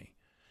family.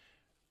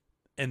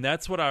 And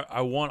that's what I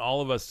want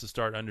all of us to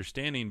start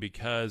understanding,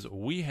 because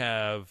we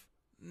have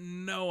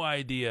no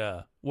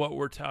idea what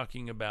we're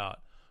talking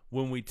about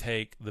when we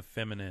take the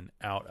feminine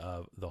out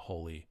of the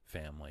holy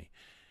family.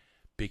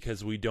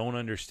 Because we don't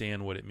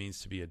understand what it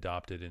means to be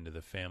adopted into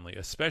the family,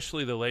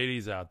 especially the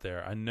ladies out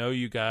there. I know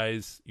you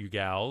guys, you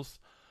gals,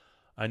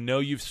 I know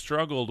you've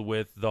struggled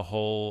with the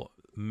whole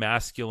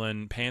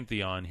masculine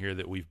pantheon here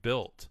that we've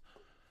built.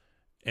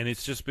 And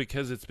it's just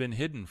because it's been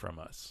hidden from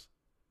us.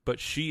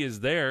 But she is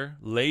there,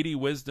 Lady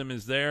Wisdom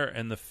is there,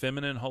 and the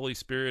feminine Holy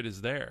Spirit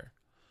is there.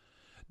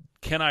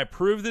 Can I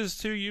prove this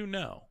to you?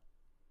 No.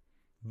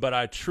 But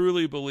I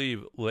truly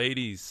believe,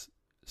 ladies,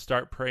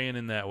 start praying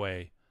in that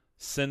way.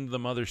 Send the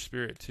Mother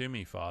Spirit to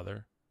me,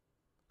 Father.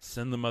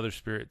 Send the Mother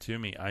Spirit to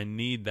me. I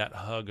need that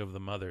hug of the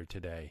Mother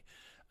today.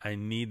 I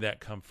need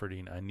that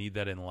comforting. I need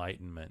that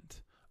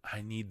enlightenment.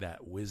 I need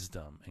that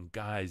wisdom. And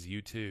guys,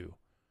 you too.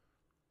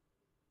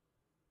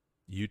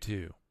 You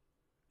too.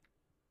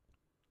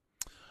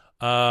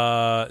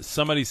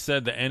 Somebody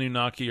said the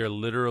Anunnaki are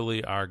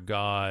literally our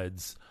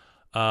gods.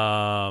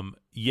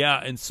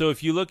 Yeah, and so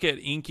if you look at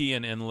Enki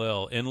and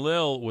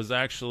Enlil was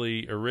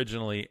actually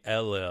originally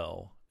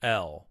El.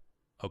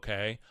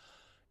 Okay,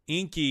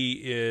 Enki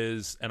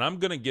is, and I'm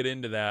going to get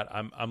into that.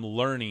 I'm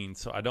learning,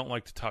 so I don't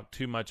like to talk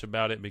too much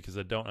about it because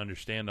I don't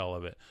understand all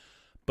of it.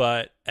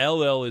 But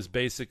El is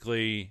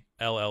basically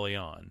El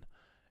Elyon,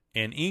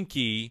 and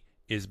Enki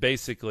is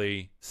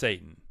basically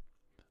Satan.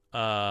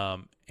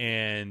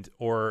 and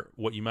or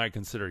what you might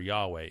consider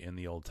Yahweh in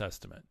the Old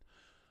Testament.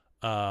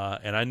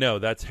 And I know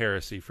that's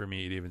heresy for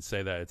me to even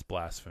say that. It's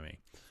blasphemy.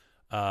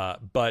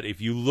 But if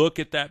you look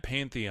at that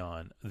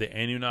pantheon, the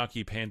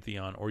Anunnaki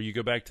pantheon, or you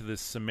go back to the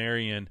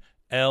Sumerian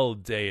El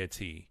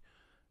deity,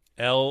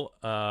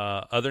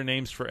 other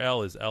names for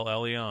El is El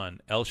Elyon,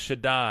 El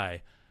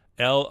Shaddai,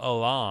 El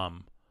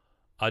Olam,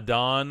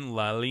 Adon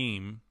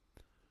Lalim,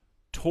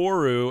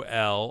 Toru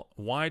El.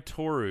 Why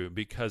Toru?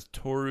 Because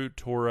Toru,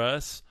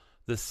 Taurus,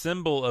 the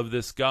symbol of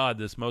this God,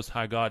 this Most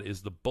High God,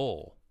 is the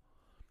bull.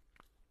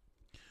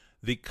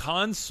 The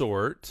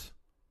consort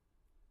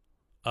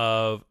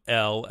of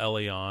El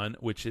Elyon,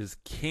 which is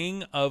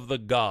king of the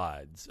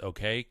gods,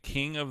 okay?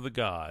 King of the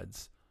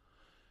gods.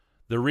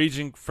 The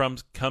region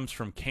comes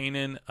from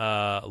Canaan,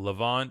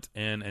 Levant,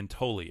 and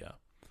Anatolia.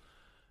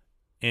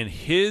 And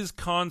his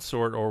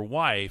consort or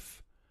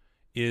wife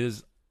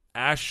is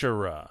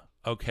Asherah,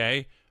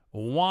 okay?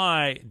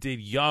 Why did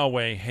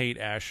Yahweh hate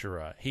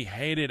Asherah? He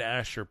hated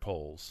Asher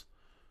poles.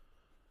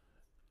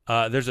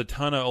 There's a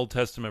ton of Old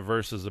Testament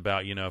verses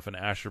about, if an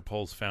Asher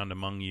pole's found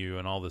among you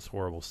and all this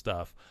horrible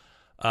stuff.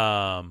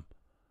 And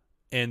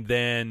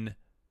then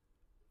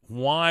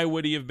why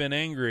would he have been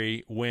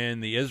angry when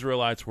the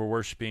Israelites were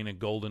worshiping a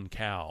golden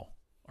cow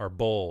or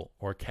bull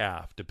or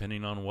calf,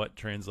 depending on what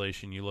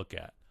translation you look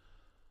at?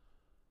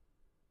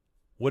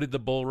 What did the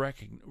bull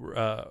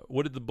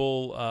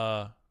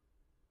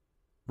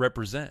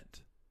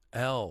represent?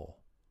 El,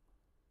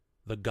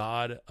 the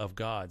God of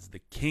gods,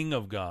 the King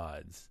of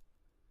gods,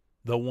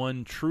 the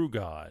one true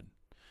God.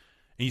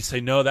 And you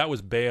say, no, that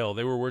was Baal.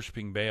 They were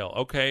worshiping Baal.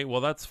 Okay, well,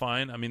 that's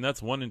fine. I mean,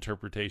 that's one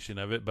interpretation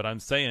of it. But I'm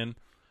saying,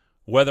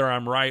 whether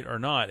I'm right or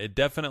not, it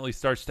definitely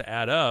starts to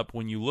add up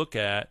when you look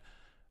at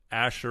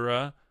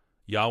Asherah.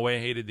 Yahweh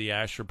hated the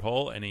Asher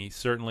pole, and he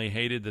certainly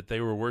hated that they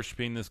were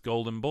worshiping this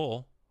golden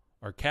bull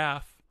or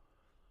calf,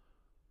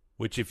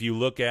 which if you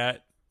look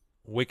at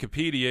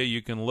Wikipedia,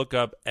 you can look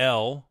up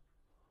El,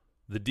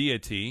 the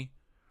deity,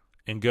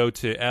 and go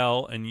to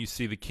El, and you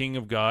see the King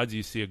of Gods.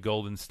 You see a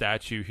golden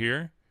statue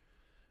here.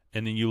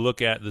 And then you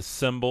look at the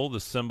symbol. The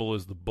symbol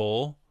is the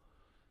bull.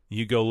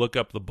 You go look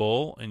up the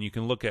bull, and you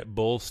can look at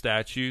bull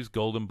statues,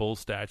 golden bull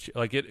statue.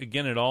 Like,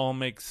 it all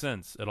makes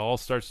sense. It all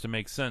starts to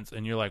make sense.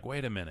 And you're like,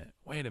 wait a minute.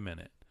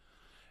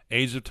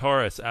 Age of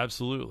Taurus,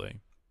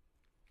 absolutely.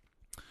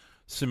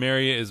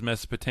 Sumeria is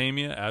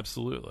Mesopotamia,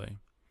 absolutely.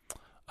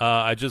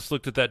 I just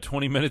looked at that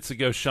 20 minutes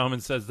ago.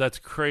 Shaman says, that's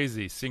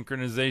crazy.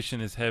 Synchronization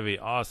is heavy.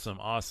 Awesome.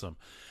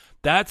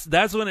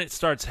 That's when it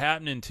starts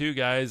happening too,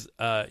 guys.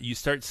 You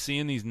start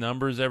seeing these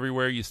numbers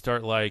everywhere. You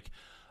start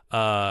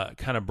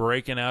kind of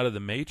breaking out of the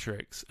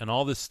matrix, and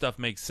all this stuff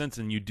makes sense.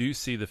 And you do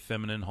see the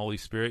feminine Holy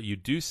Spirit. You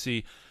do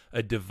see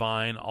a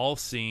divine,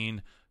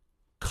 all-seeing,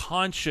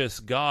 conscious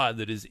God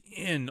that is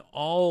in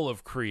all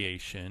of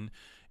creation.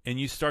 And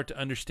you start to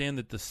understand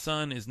that the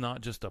Son is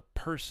not just a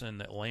person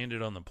that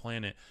landed on the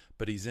planet,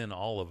 but he's in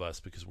all of us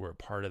because we're a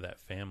part of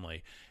that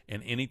family.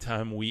 And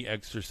anytime we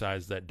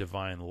exercise that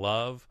divine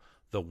love,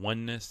 the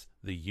oneness,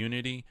 the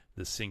unity,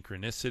 the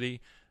synchronicity,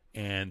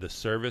 and the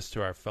service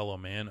to our fellow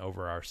man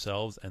over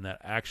ourselves, and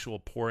that actual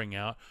pouring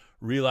out,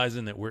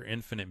 realizing that we're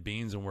infinite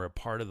beings and we're a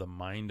part of the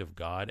mind of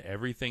God.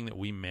 Everything that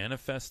we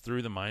manifest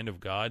through the mind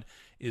of God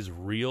is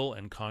real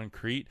and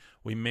concrete.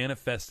 We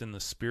manifest in the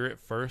spirit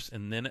first,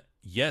 and then,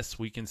 yes,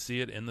 we can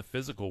see it in the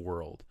physical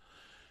world.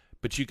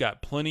 But you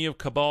got plenty of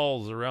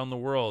cabals around the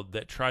world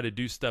that try to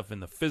do stuff in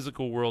the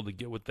physical world to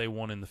get what they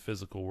want in the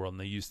physical world,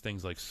 and they use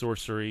things like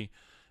sorcery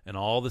and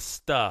all the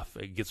stuff.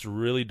 It gets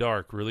really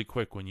dark really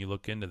quick when you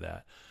look into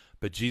that.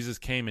 But Jesus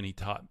came and he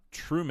taught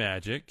true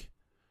magic.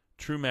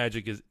 True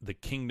magic is the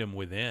kingdom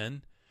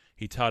within.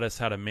 He taught us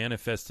how to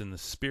manifest in the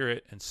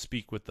spirit and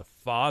speak with the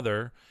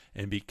Father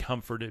and be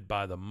comforted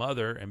by the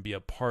Mother and be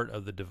a part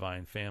of the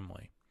divine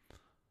family.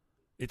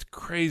 It's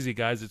crazy,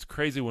 guys. It's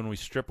crazy when we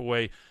strip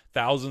away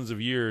thousands of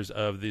years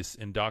of this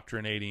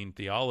indoctrinating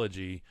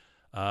theology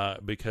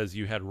because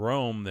you had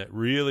Rome that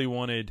really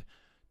wanted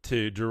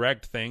to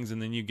direct things,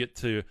 and then you get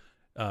to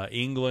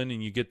England,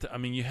 and you get to,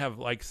 you have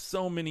like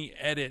so many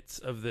edits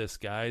of this,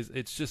 guys.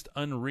 It's just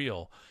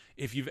unreal.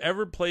 If you've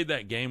ever played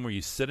that game where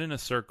you sit in a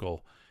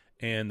circle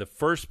and the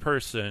first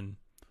person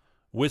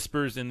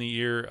whispers in the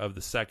ear of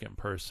the second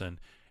person,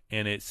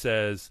 and it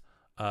says,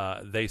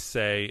 they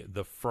say,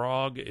 the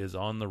frog is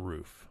on the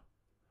roof.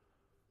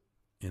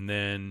 And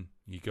then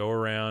you go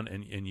around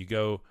and you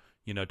go,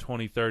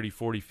 20, 30,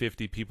 40,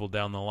 50 people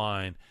down the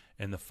line,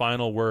 and the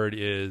final word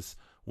is,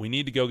 we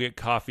need to go get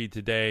coffee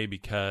today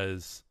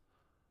because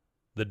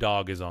the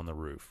dog is on the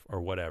roof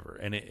or whatever.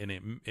 And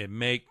it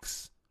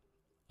makes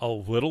a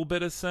little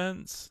bit of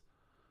sense,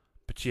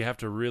 but you have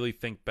to really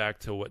think back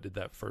to what did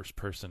that first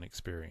person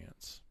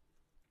experience.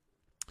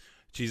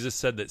 Jesus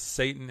said that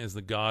Satan is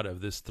the god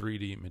of this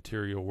 3D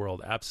material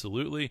world.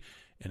 Absolutely.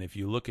 And if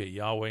you look at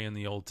Yahweh in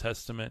the Old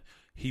Testament,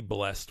 he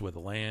blessed with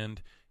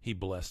land. He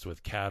blessed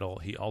with cattle.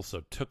 He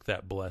also took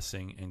that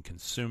blessing and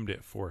consumed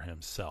it for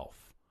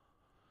himself.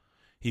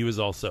 He was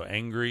also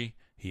angry.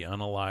 He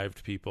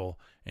unalived people,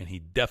 and he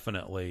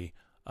definitely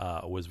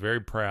was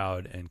very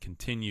proud and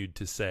continued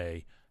to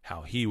say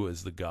how he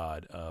was the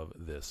God of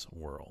this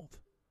world.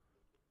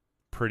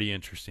 Pretty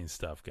interesting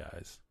stuff,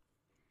 guys.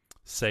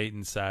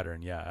 Satan,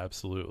 Saturn, yeah,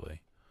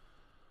 absolutely.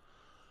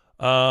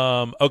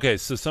 Okay,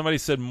 so somebody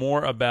said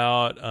more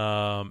about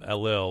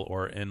Enlil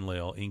or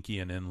Enlil, Inky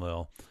and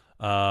Enlil.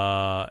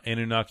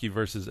 Anunnaki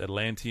versus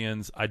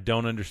Atlanteans. I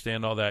don't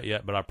understand all that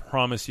yet, but I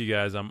promise you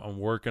guys I'm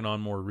working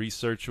on more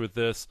research with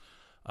this.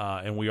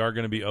 And we are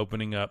going to be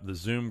opening up the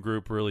Zoom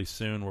group really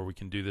soon where we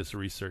can do this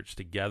research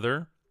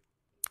together.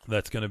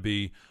 That's going to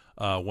be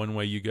one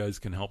way you guys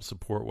can help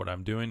support what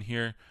I'm doing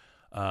here.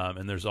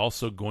 And there's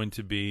also going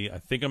to be, I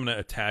think I'm going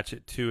to attach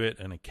it to it,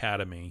 an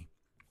academy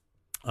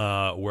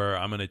where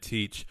I'm going to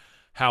teach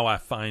how I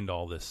find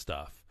all this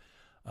stuff,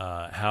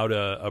 how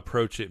to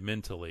approach it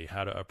mentally,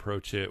 how to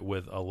approach it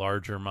with a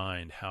larger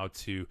mind, how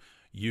to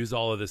use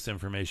all of this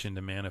information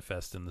to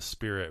manifest in the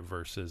spirit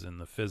versus in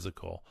the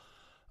physical.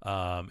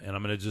 And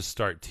I'm going to just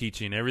start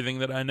teaching everything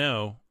that I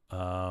know.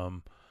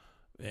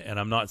 And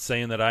I'm not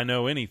saying that I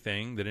know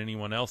anything that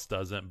anyone else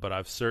doesn't, but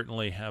I've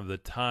certainly have the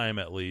time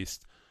at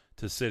least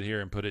to sit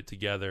here and put it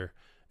together.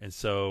 And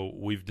so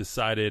we've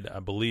decided, I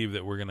believe,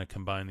 that we're going to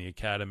combine the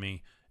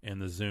Academy and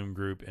the Zoom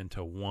group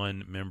into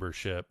one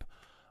membership.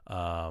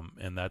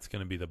 And that's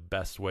going to be the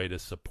best way to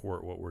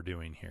support what we're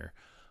doing here.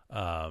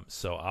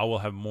 So I will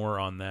have more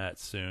on that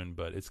soon,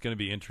 but it's going to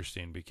be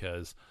interesting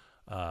because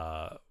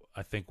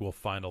I think we'll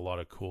find a lot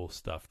of cool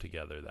stuff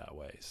together that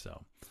way.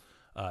 So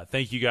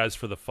thank you guys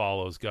for the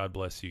follows. God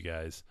bless you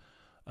guys.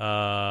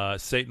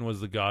 Satan was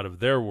the god of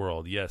their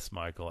world. Yes,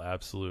 Michael,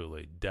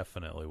 absolutely.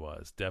 Definitely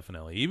was.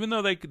 Definitely. Even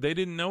though they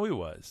didn't know he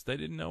was. They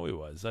didn't know he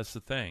was. That's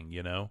the thing,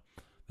 you know.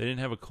 They didn't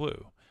have a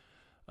clue.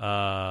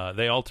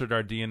 They altered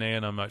our DNA,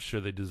 and I'm not sure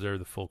they deserve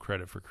the full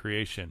credit for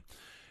creation.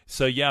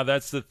 So, yeah,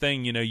 that's the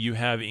thing. You know, you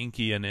have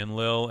Inky and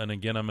Enlil, and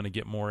again, I'm going to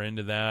get more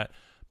into that.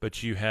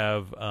 But you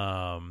have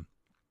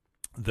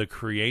the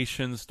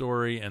creation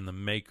story and the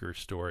maker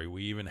story.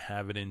 We even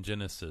have it in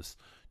Genesis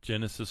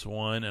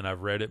 1, and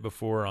I've read it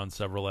before on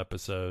several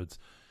episodes.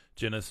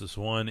 Genesis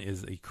 1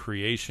 is a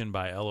creation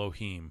by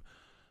Elohim,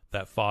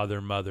 that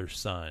Father, Mother,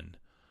 Son.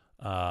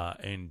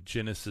 And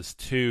Genesis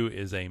 2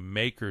 is a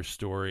maker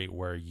story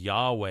where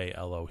Yahweh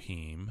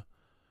Elohim,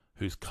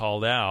 who's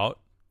called out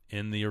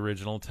in the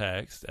original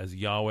text as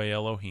Yahweh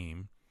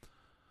Elohim,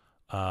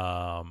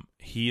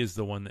 he is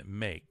the one that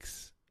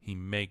makes. He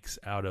makes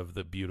out of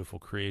the beautiful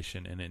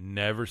creation, and it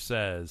never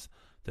says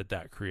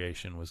that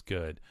creation was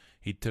good.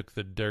 He took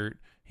the dirt,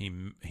 he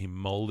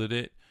molded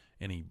it,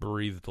 and he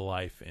breathed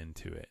life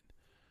into it.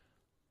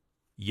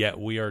 Yet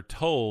we are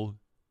told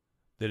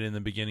that in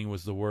the beginning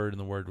was the Word, and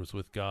the Word was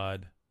with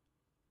God,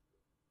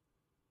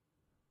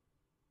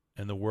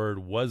 and the Word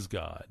was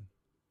God,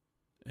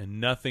 and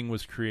nothing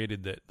was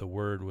created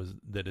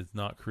that is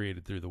not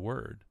created through the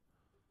Word.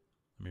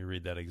 Let me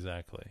read that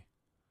exactly.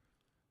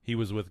 He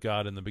was with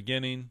God in the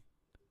beginning.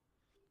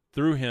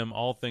 Through him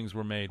all things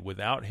were made.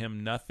 Without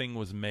him nothing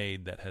was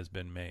made that has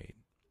been made.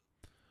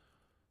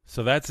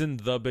 So that's in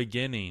the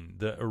beginning,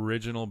 the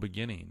original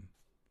beginning.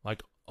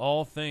 Like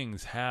all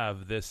things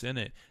have this in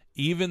it.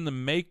 Even the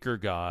maker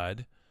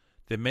God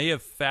that may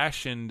have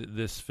fashioned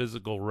this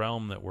physical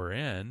realm that we're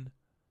in,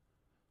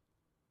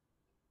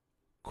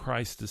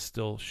 Christ is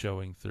still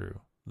showing through.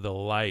 The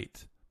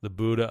light, the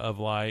Buddha of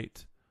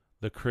light,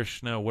 the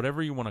Krishna,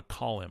 whatever you want to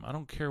call him. I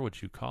don't care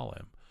what you call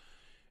him.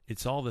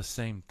 It's all the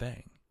same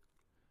thing.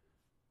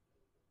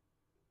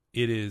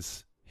 It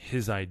is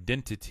his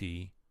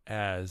identity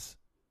as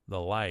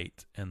the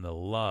light and the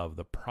love,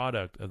 the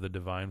product of the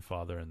Divine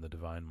Father and the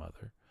Divine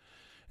Mother.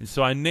 And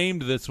so I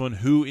named this one,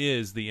 Who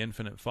is the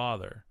Infinite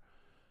Father?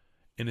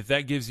 And if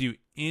that gives you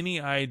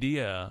any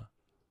idea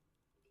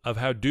of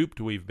how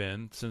duped we've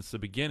been since the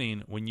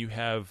beginning, when you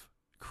have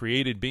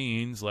created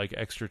beings like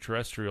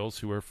extraterrestrials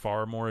who are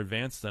far more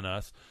advanced than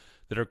us,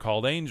 that are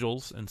called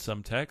angels in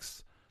some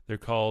texts, they're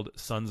called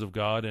sons of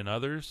God in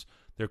others,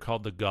 they're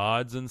called the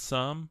gods in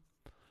some,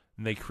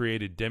 and they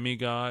created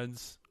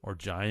demigods or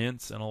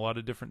giants in a lot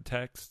of different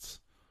texts.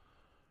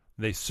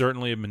 They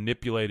certainly have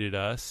manipulated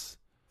us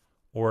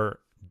or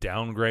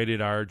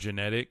downgraded our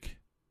genetic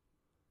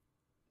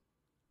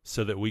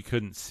so that we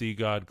couldn't see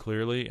God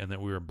clearly and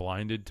that we were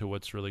blinded to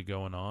what's really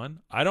going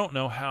on. I don't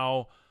know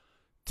how.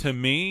 To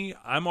me,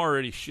 I'm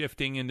already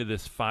shifting into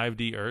this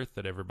 5D earth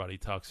that everybody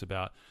talks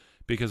about,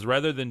 because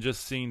rather than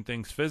just seeing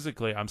things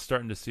physically, I'm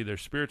starting to see their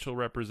spiritual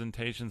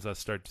representations. I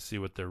start to see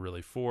what they're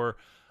really for.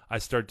 I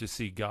start to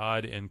see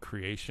God in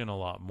creation a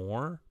lot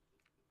more.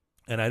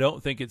 And I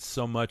don't think it's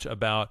so much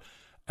about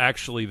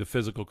actually the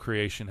physical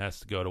creation has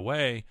to go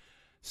away,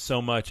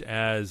 so much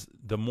as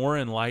the more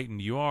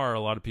enlightened you are. A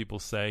lot of people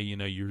say, you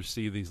know, you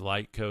receive these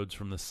light codes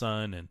from the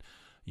sun, and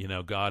you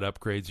know, God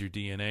upgrades your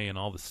DNA and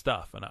all the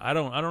stuff. And I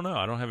don't know.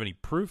 I don't have any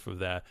proof of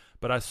that,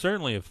 but I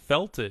certainly have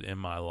felt it in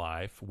my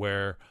life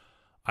where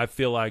I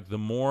feel like the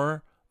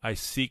more I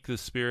seek the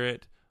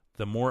Spirit,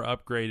 the more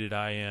upgraded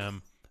I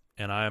am,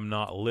 and I am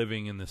not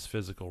living in this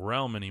physical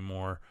realm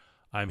anymore.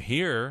 I'm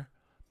here,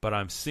 but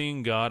I'm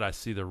seeing God. I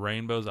see the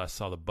rainbows. I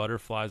saw the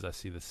butterflies. I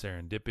see the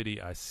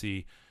serendipity. I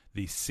see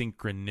the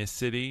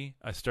synchronicity.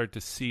 I start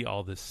to see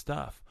all this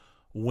stuff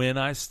when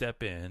I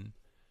step in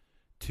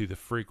to the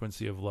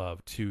frequency of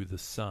love, to the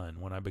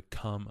Son, when I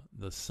become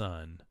the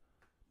Son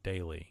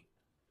daily.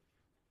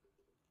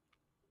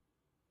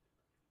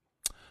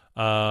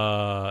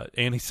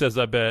 And he says,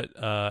 I bet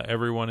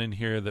everyone in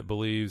here that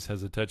believes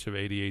has a touch of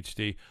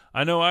ADHD.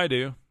 I know I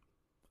do.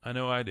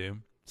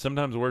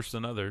 Sometimes worse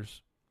than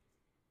others.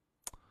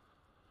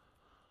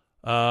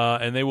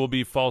 And they will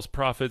be false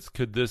prophets.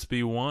 Could this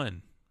be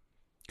one?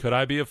 Could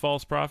I be a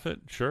false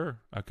prophet? Sure,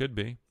 I could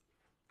be.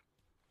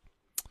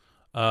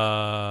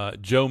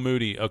 Joe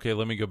Moody. Okay,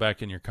 let me go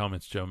back in your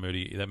comments, Joe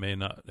Moody. That may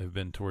not have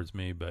been towards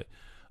me, but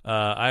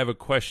I have a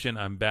question.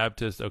 I'm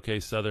Baptist. Okay,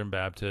 Southern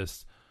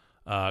Baptist.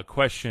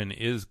 Question,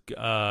 is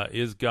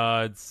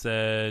God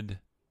said,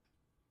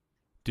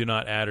 do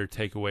not add or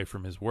take away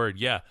from his word?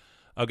 Yeah.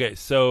 Okay,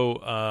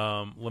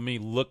 so let me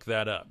look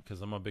that up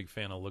because I'm a big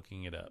fan of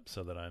looking it up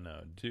so that I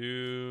know.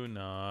 Do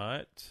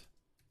not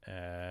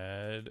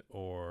add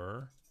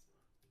or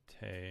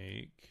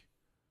take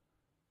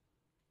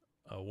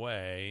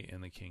away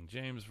in the King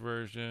James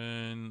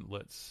Version.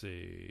 Let's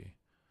see.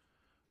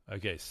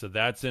 Okay, so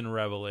that's in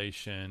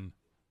Revelation.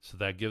 So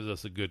that gives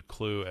us a good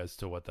clue as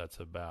to what that's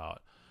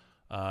about.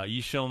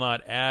 Ye shall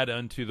not add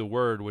unto the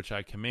word which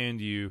I command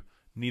you,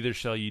 neither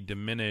shall ye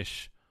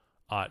diminish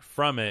aught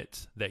from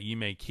it, that ye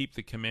may keep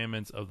the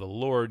commandments of the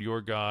Lord your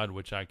God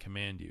which I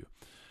command you.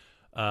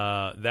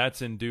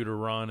 That's in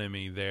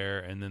Deuteronomy there,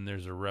 and then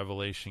there's a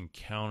Revelation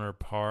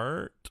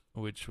counterpart,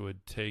 which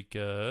would take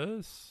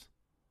us.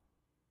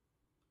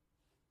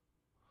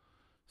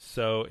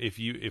 So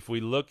if we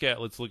look at,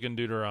 let's look in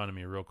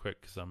Deuteronomy real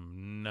quick, because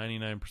I'm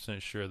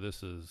 99% sure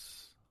this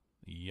is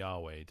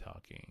Yahweh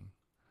talking.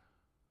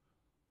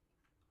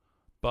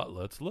 But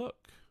let's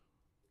look.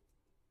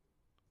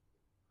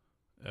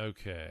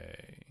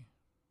 Okay.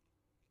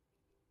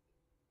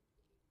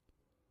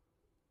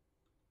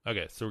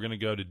 Okay, so we're going to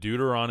go to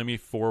Deuteronomy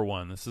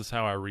 4:1. This is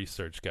how I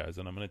research, guys,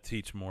 and I'm going to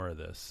teach more of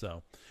this.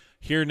 So,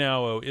 hear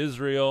now, O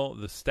Israel,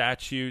 the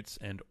statutes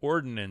and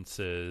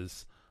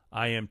ordinances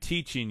I am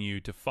teaching you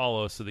to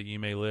follow, so that you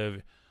may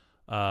live.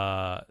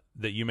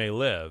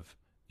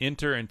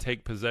 Enter and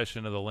take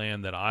possession of the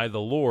land that I,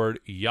 the Lord,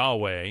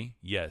 Yahweh,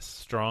 yes,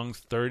 Strong's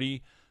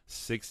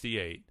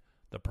 3068,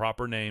 the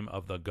proper name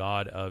of the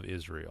God of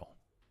Israel.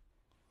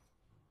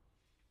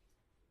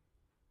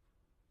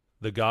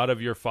 The God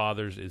of your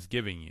fathers is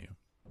giving you.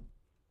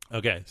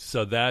 Okay,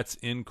 so that's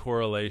in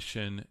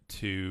correlation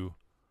to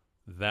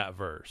that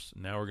verse.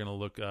 Now we're going to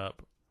look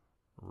up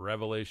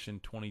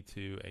Revelation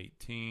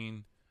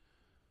 22:18,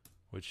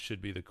 which should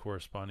be the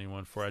corresponding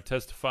one. For I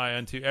testify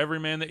unto every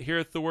man that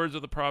heareth the words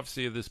of the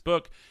prophecy of this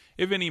book,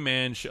 if any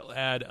man shall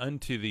add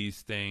unto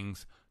these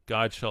things,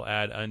 God shall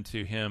add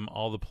unto him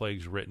all the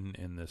plagues written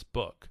in this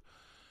book.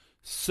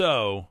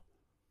 So,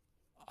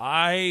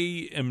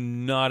 I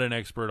am not an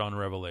expert on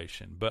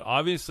Revelation, but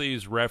obviously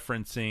he's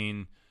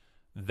referencing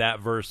that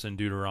verse in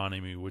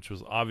Deuteronomy, which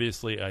was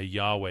obviously a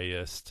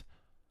Yahwehist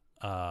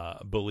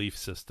belief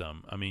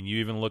system. I mean, you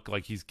even look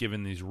like he's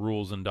given these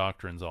rules and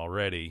doctrines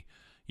already,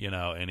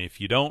 and if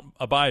you don't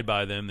abide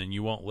by them, then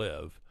you won't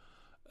live.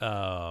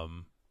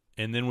 And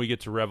then we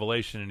get to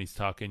Revelation, and he's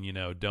talking,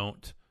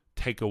 don't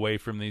take away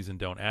from these and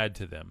don't add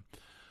to them.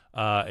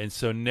 And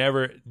so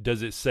never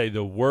does it say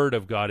the word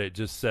of God, it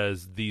just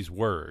says these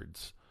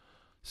words.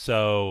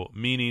 So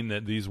meaning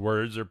that these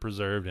words are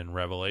preserved in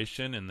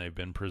Revelation and they've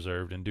been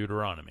preserved in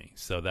Deuteronomy.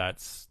 So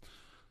that's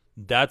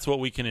what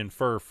we can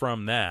infer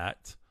from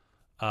that.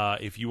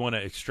 If you want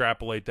to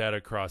extrapolate that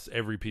across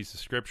every piece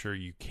of scripture,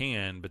 you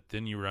can, but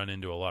then you run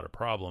into a lot of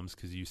problems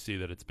because you see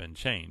that it's been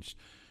changed.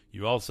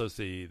 You also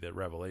see that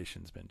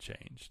Revelation's been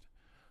changed.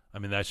 I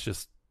mean, that's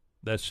just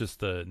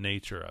the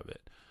nature of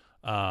it.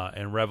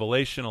 And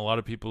Revelation, a lot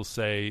of people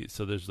say,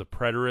 so there's the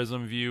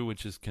preterism view,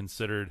 which is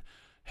considered,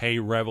 hey,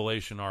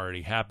 Revelation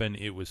already happened.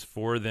 It was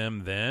for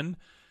them then.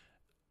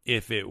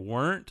 If it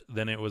weren't,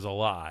 then it was a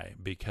lie,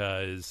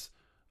 because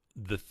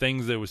the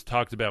things that was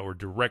talked about were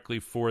directly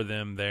for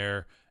them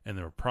there, and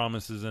there were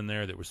promises in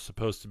there that were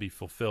supposed to be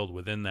fulfilled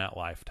within that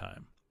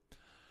lifetime.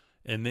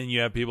 And then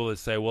you have people that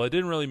say, well, it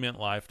didn't really mean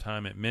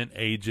lifetime. It meant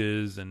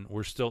ages, and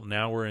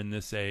we're in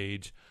this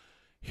age.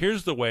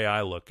 Here's the way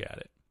I look at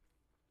it.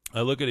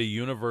 I look at a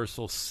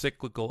universal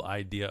cyclical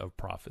idea of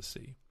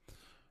prophecy.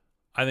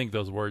 I think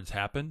those words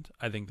happened.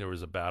 I think there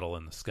was a battle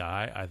in the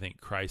sky. I think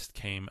Christ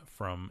came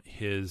from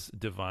his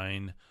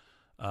divine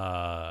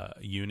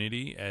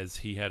unity, as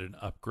he had an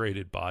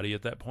upgraded body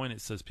at that point.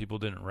 It says people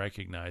didn't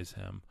recognize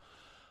him.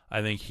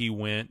 I think he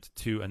went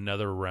to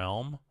another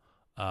realm,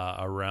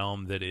 a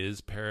realm that is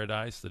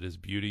paradise, that is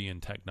beauty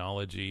and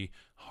technology,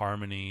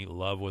 harmony,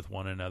 love with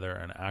one another,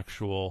 an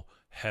actual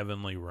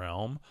heavenly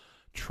realm,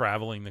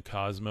 traveling the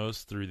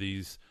cosmos through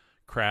these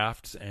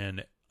crafts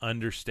and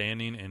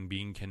understanding and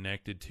being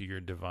connected to your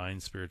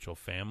divine spiritual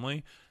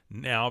family,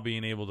 now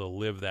being able to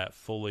live that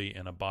fully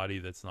in a body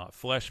that's not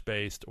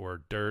flesh-based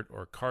or dirt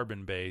or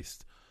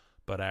carbon-based,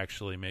 but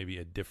actually maybe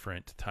a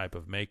different type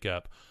of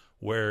makeup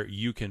where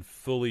you can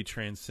fully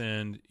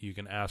transcend, you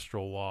can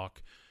astral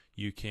walk,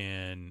 you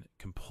can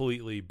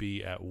completely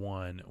be at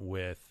one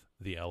with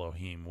the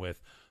Elohim, with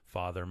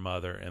Father,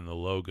 Mother, and the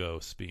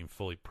Logos being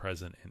fully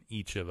present in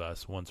each of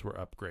us once we're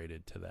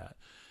upgraded to that.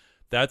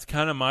 That's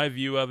kind of my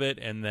view of it,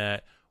 and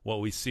that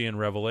what we see in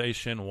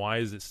Revelation, why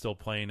is it still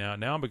playing out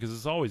now? Because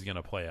it's always going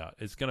to play out.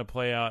 It's going to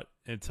play out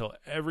until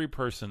every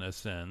person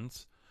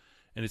ascends,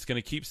 and it's going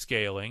to keep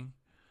scaling.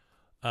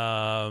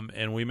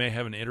 And we may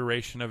have an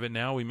iteration of it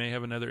now. We may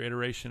have another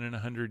iteration in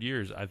 100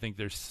 years. I think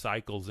there's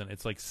cycles, and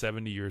it's like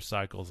 70-year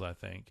cycles, I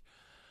think.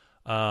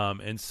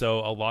 And so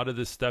a lot of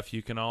this stuff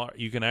you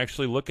can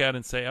actually look at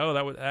and say, oh,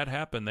 that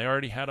happened. They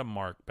already had a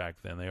mark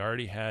back then. They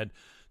already had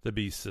the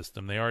beast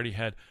system. They already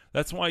had.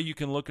 That's why you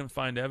can look and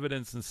find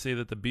evidence and see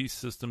that the beast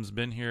system's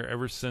been here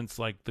ever since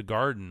like the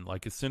garden.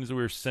 Like as soon as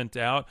we were sent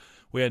out,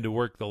 we had to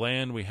work the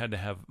land. We had to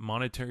have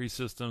monetary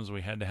systems.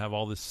 We had to have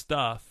all this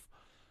stuff.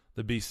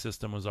 The beast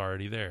system was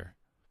already there.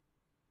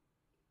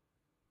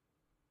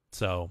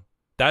 So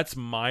that's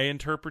my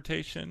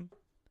interpretation.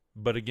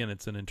 But again,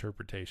 it's an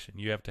interpretation.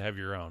 You have to have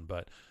your own.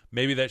 But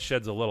maybe that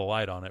sheds a little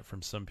light on it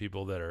from some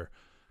people that are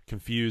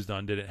confused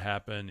on, did it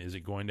happen? Is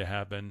it going to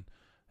happen?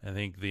 I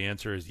think the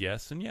answer is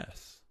yes and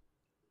yes.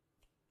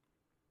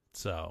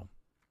 So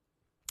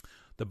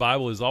the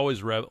Bible is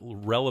always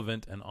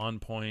relevant and on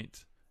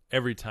point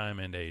every time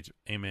and age.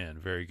 Amen.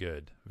 Very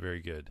good.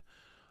 Very good.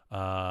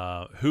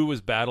 Who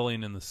was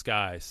battling in the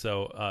sky?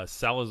 So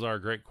Salazar,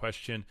 great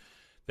question.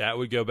 That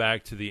would go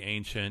back to the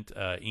ancient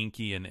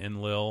Enki and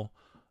Enlil,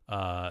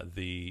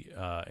 the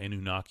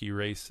Anunnaki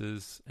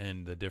races,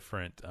 and the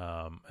different,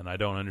 and I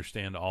don't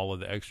understand all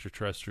of the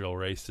extraterrestrial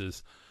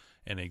races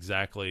and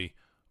exactly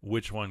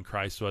which one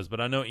Christ was,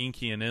 but I know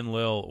Enki and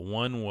Enlil,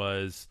 one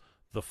was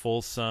the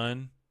full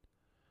son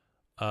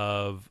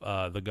of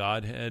the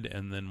Godhead,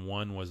 and then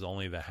one was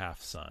only the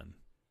half son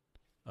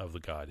of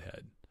the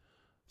Godhead.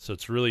 So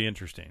it's really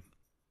interesting.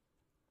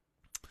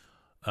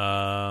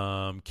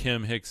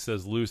 Kim Hicks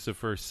says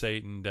Lucifer,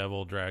 Satan,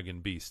 devil,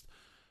 dragon, beast.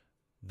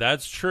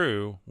 That's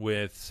true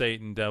with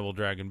Satan, devil,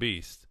 dragon,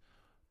 beast.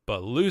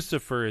 But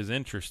Lucifer is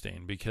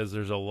interesting because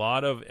there's a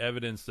lot of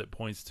evidence that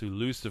points to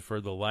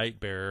Lucifer, the light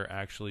bearer,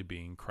 actually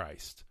being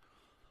Christ.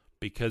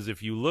 Because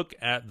if you look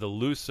at the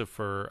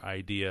Lucifer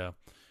idea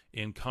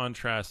in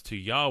contrast to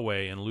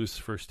Yahweh and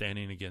Lucifer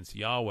standing against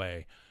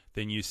Yahweh,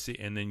 then you see,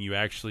 and then you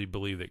actually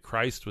believe that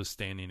Christ was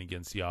standing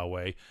against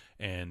Yahweh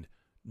and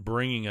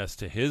bringing us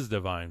to his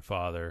divine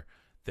Father,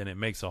 then it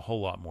makes a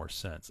whole lot more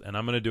sense. And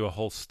I'm going to do a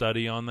whole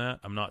study on that.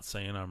 I'm not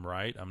saying I'm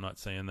right. I'm not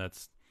saying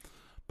that's,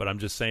 but I'm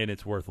just saying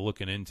it's worth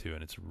looking into,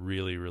 and it's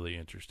really, really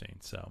interesting.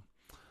 So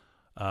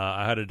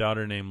I had a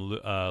daughter named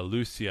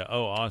Lucia.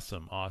 Oh,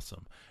 awesome,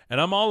 awesome.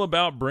 And I'm all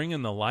about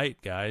bringing the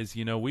light, guys.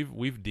 You know,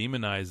 we've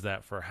demonized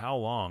that for how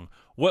long?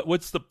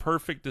 What's the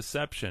perfect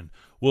deception?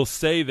 We'll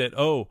say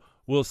that,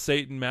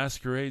 Satan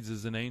masquerades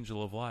as an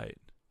angel of light.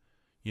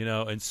 You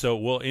know, and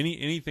so,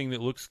 anything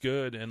that looks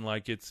good and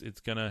like it's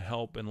going to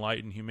help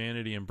enlighten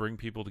humanity and bring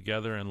people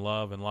together in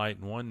love and light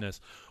and oneness,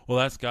 well,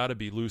 that's got to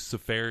be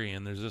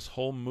Luciferian. There's this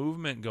whole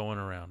movement going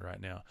around right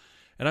now.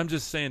 And I'm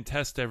just saying,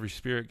 test every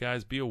spirit,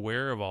 guys. Be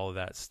aware of all of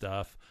that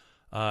stuff.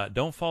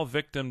 Don't fall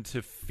victim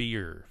to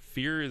fear.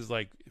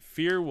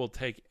 Fear will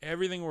take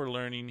everything we're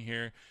learning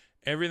here,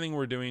 everything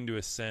we're doing to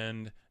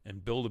ascend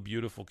and build a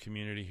beautiful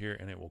community here,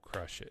 and it will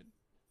crush it.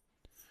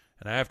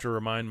 And I have to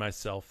remind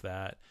myself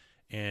that.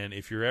 And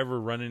if you're ever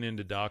running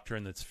into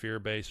doctrine that's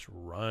fear-based,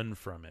 run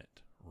from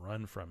it.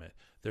 Run from it.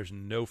 There's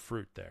no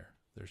fruit there.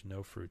 There's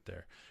no fruit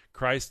there.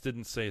 Christ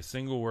didn't say a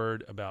single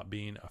word about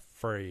being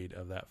afraid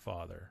of that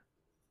Father.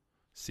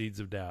 Seeds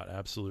of doubt.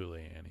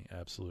 Absolutely, Annie.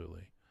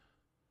 Absolutely.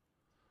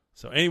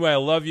 So anyway, I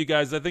love you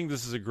guys. I think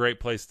this is a great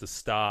place to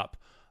stop.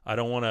 I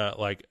don't want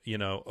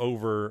to,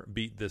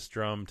 overbeat this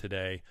drum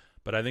today,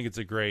 but I think it's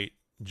a great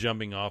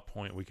jumping off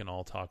point we can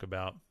all talk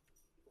about.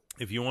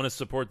 If you want to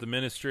support the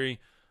ministry,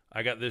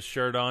 I got this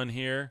shirt on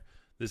here.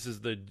 This is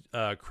the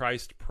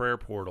Christ prayer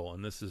portal,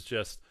 and this is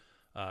just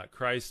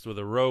Christ with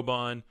a robe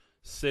on,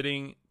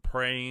 sitting,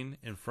 praying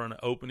in front of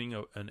opening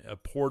a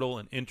portal,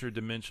 an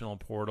interdimensional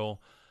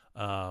portal.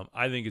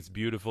 I think it's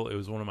beautiful. It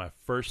was one of my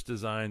first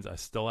designs. I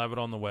still have it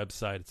on the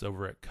website. It's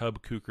over at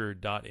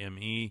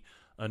cubkuker.me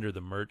under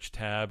the merch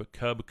tab,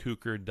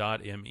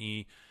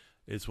 cubkuker.me.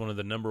 It's one of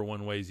the number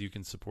one ways you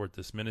can support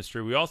this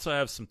ministry. We also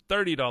have some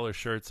 $30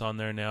 shirts on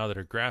there now that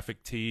are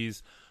graphic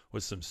tees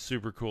with some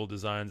super cool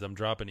designs. I'm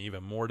dropping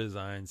even more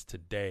designs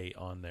today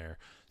on there.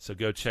 So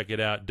go check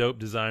it out. Dope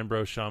Design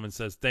Bro Shaman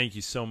says, thank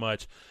you so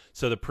much.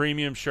 So the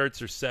premium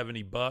shirts are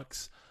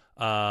 $70.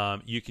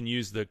 You can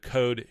use the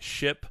code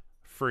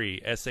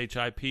SHIPFREE,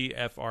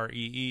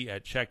 SHIPFREE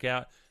at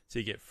checkout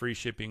to get free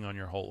shipping on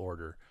your whole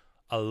order.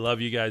 I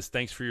love you guys.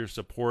 Thanks for your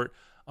support.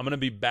 I'm going to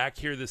be back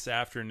here this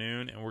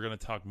afternoon, and we're going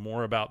to talk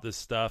more about this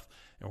stuff,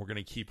 and we're going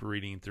to keep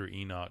reading through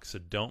Enoch. So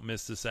don't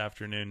miss this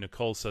afternoon.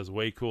 Nicole says,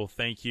 way cool.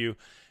 Thank you.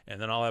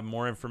 And then I'll have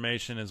more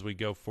information as we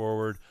go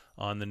forward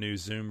on the new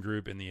Zoom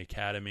group in the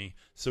Academy.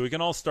 So we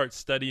can all start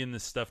studying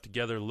this stuff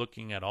together,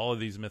 looking at all of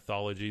these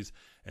mythologies,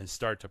 and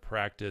start to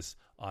practice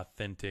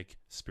authentic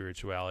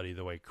spirituality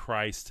the way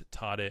Christ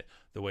taught it,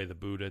 the way the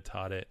Buddha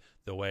taught it,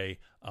 the way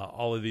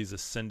all of these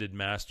ascended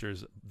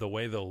masters, the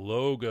way the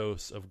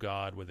Logos of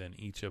God within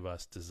each of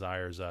us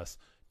desires us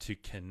to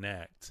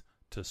connect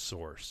to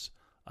Source.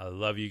 I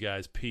love you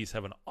guys. Peace.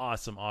 Have an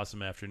awesome,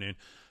 awesome afternoon.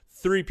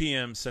 3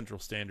 p.m. Central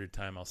Standard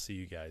Time. I'll see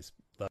you guys.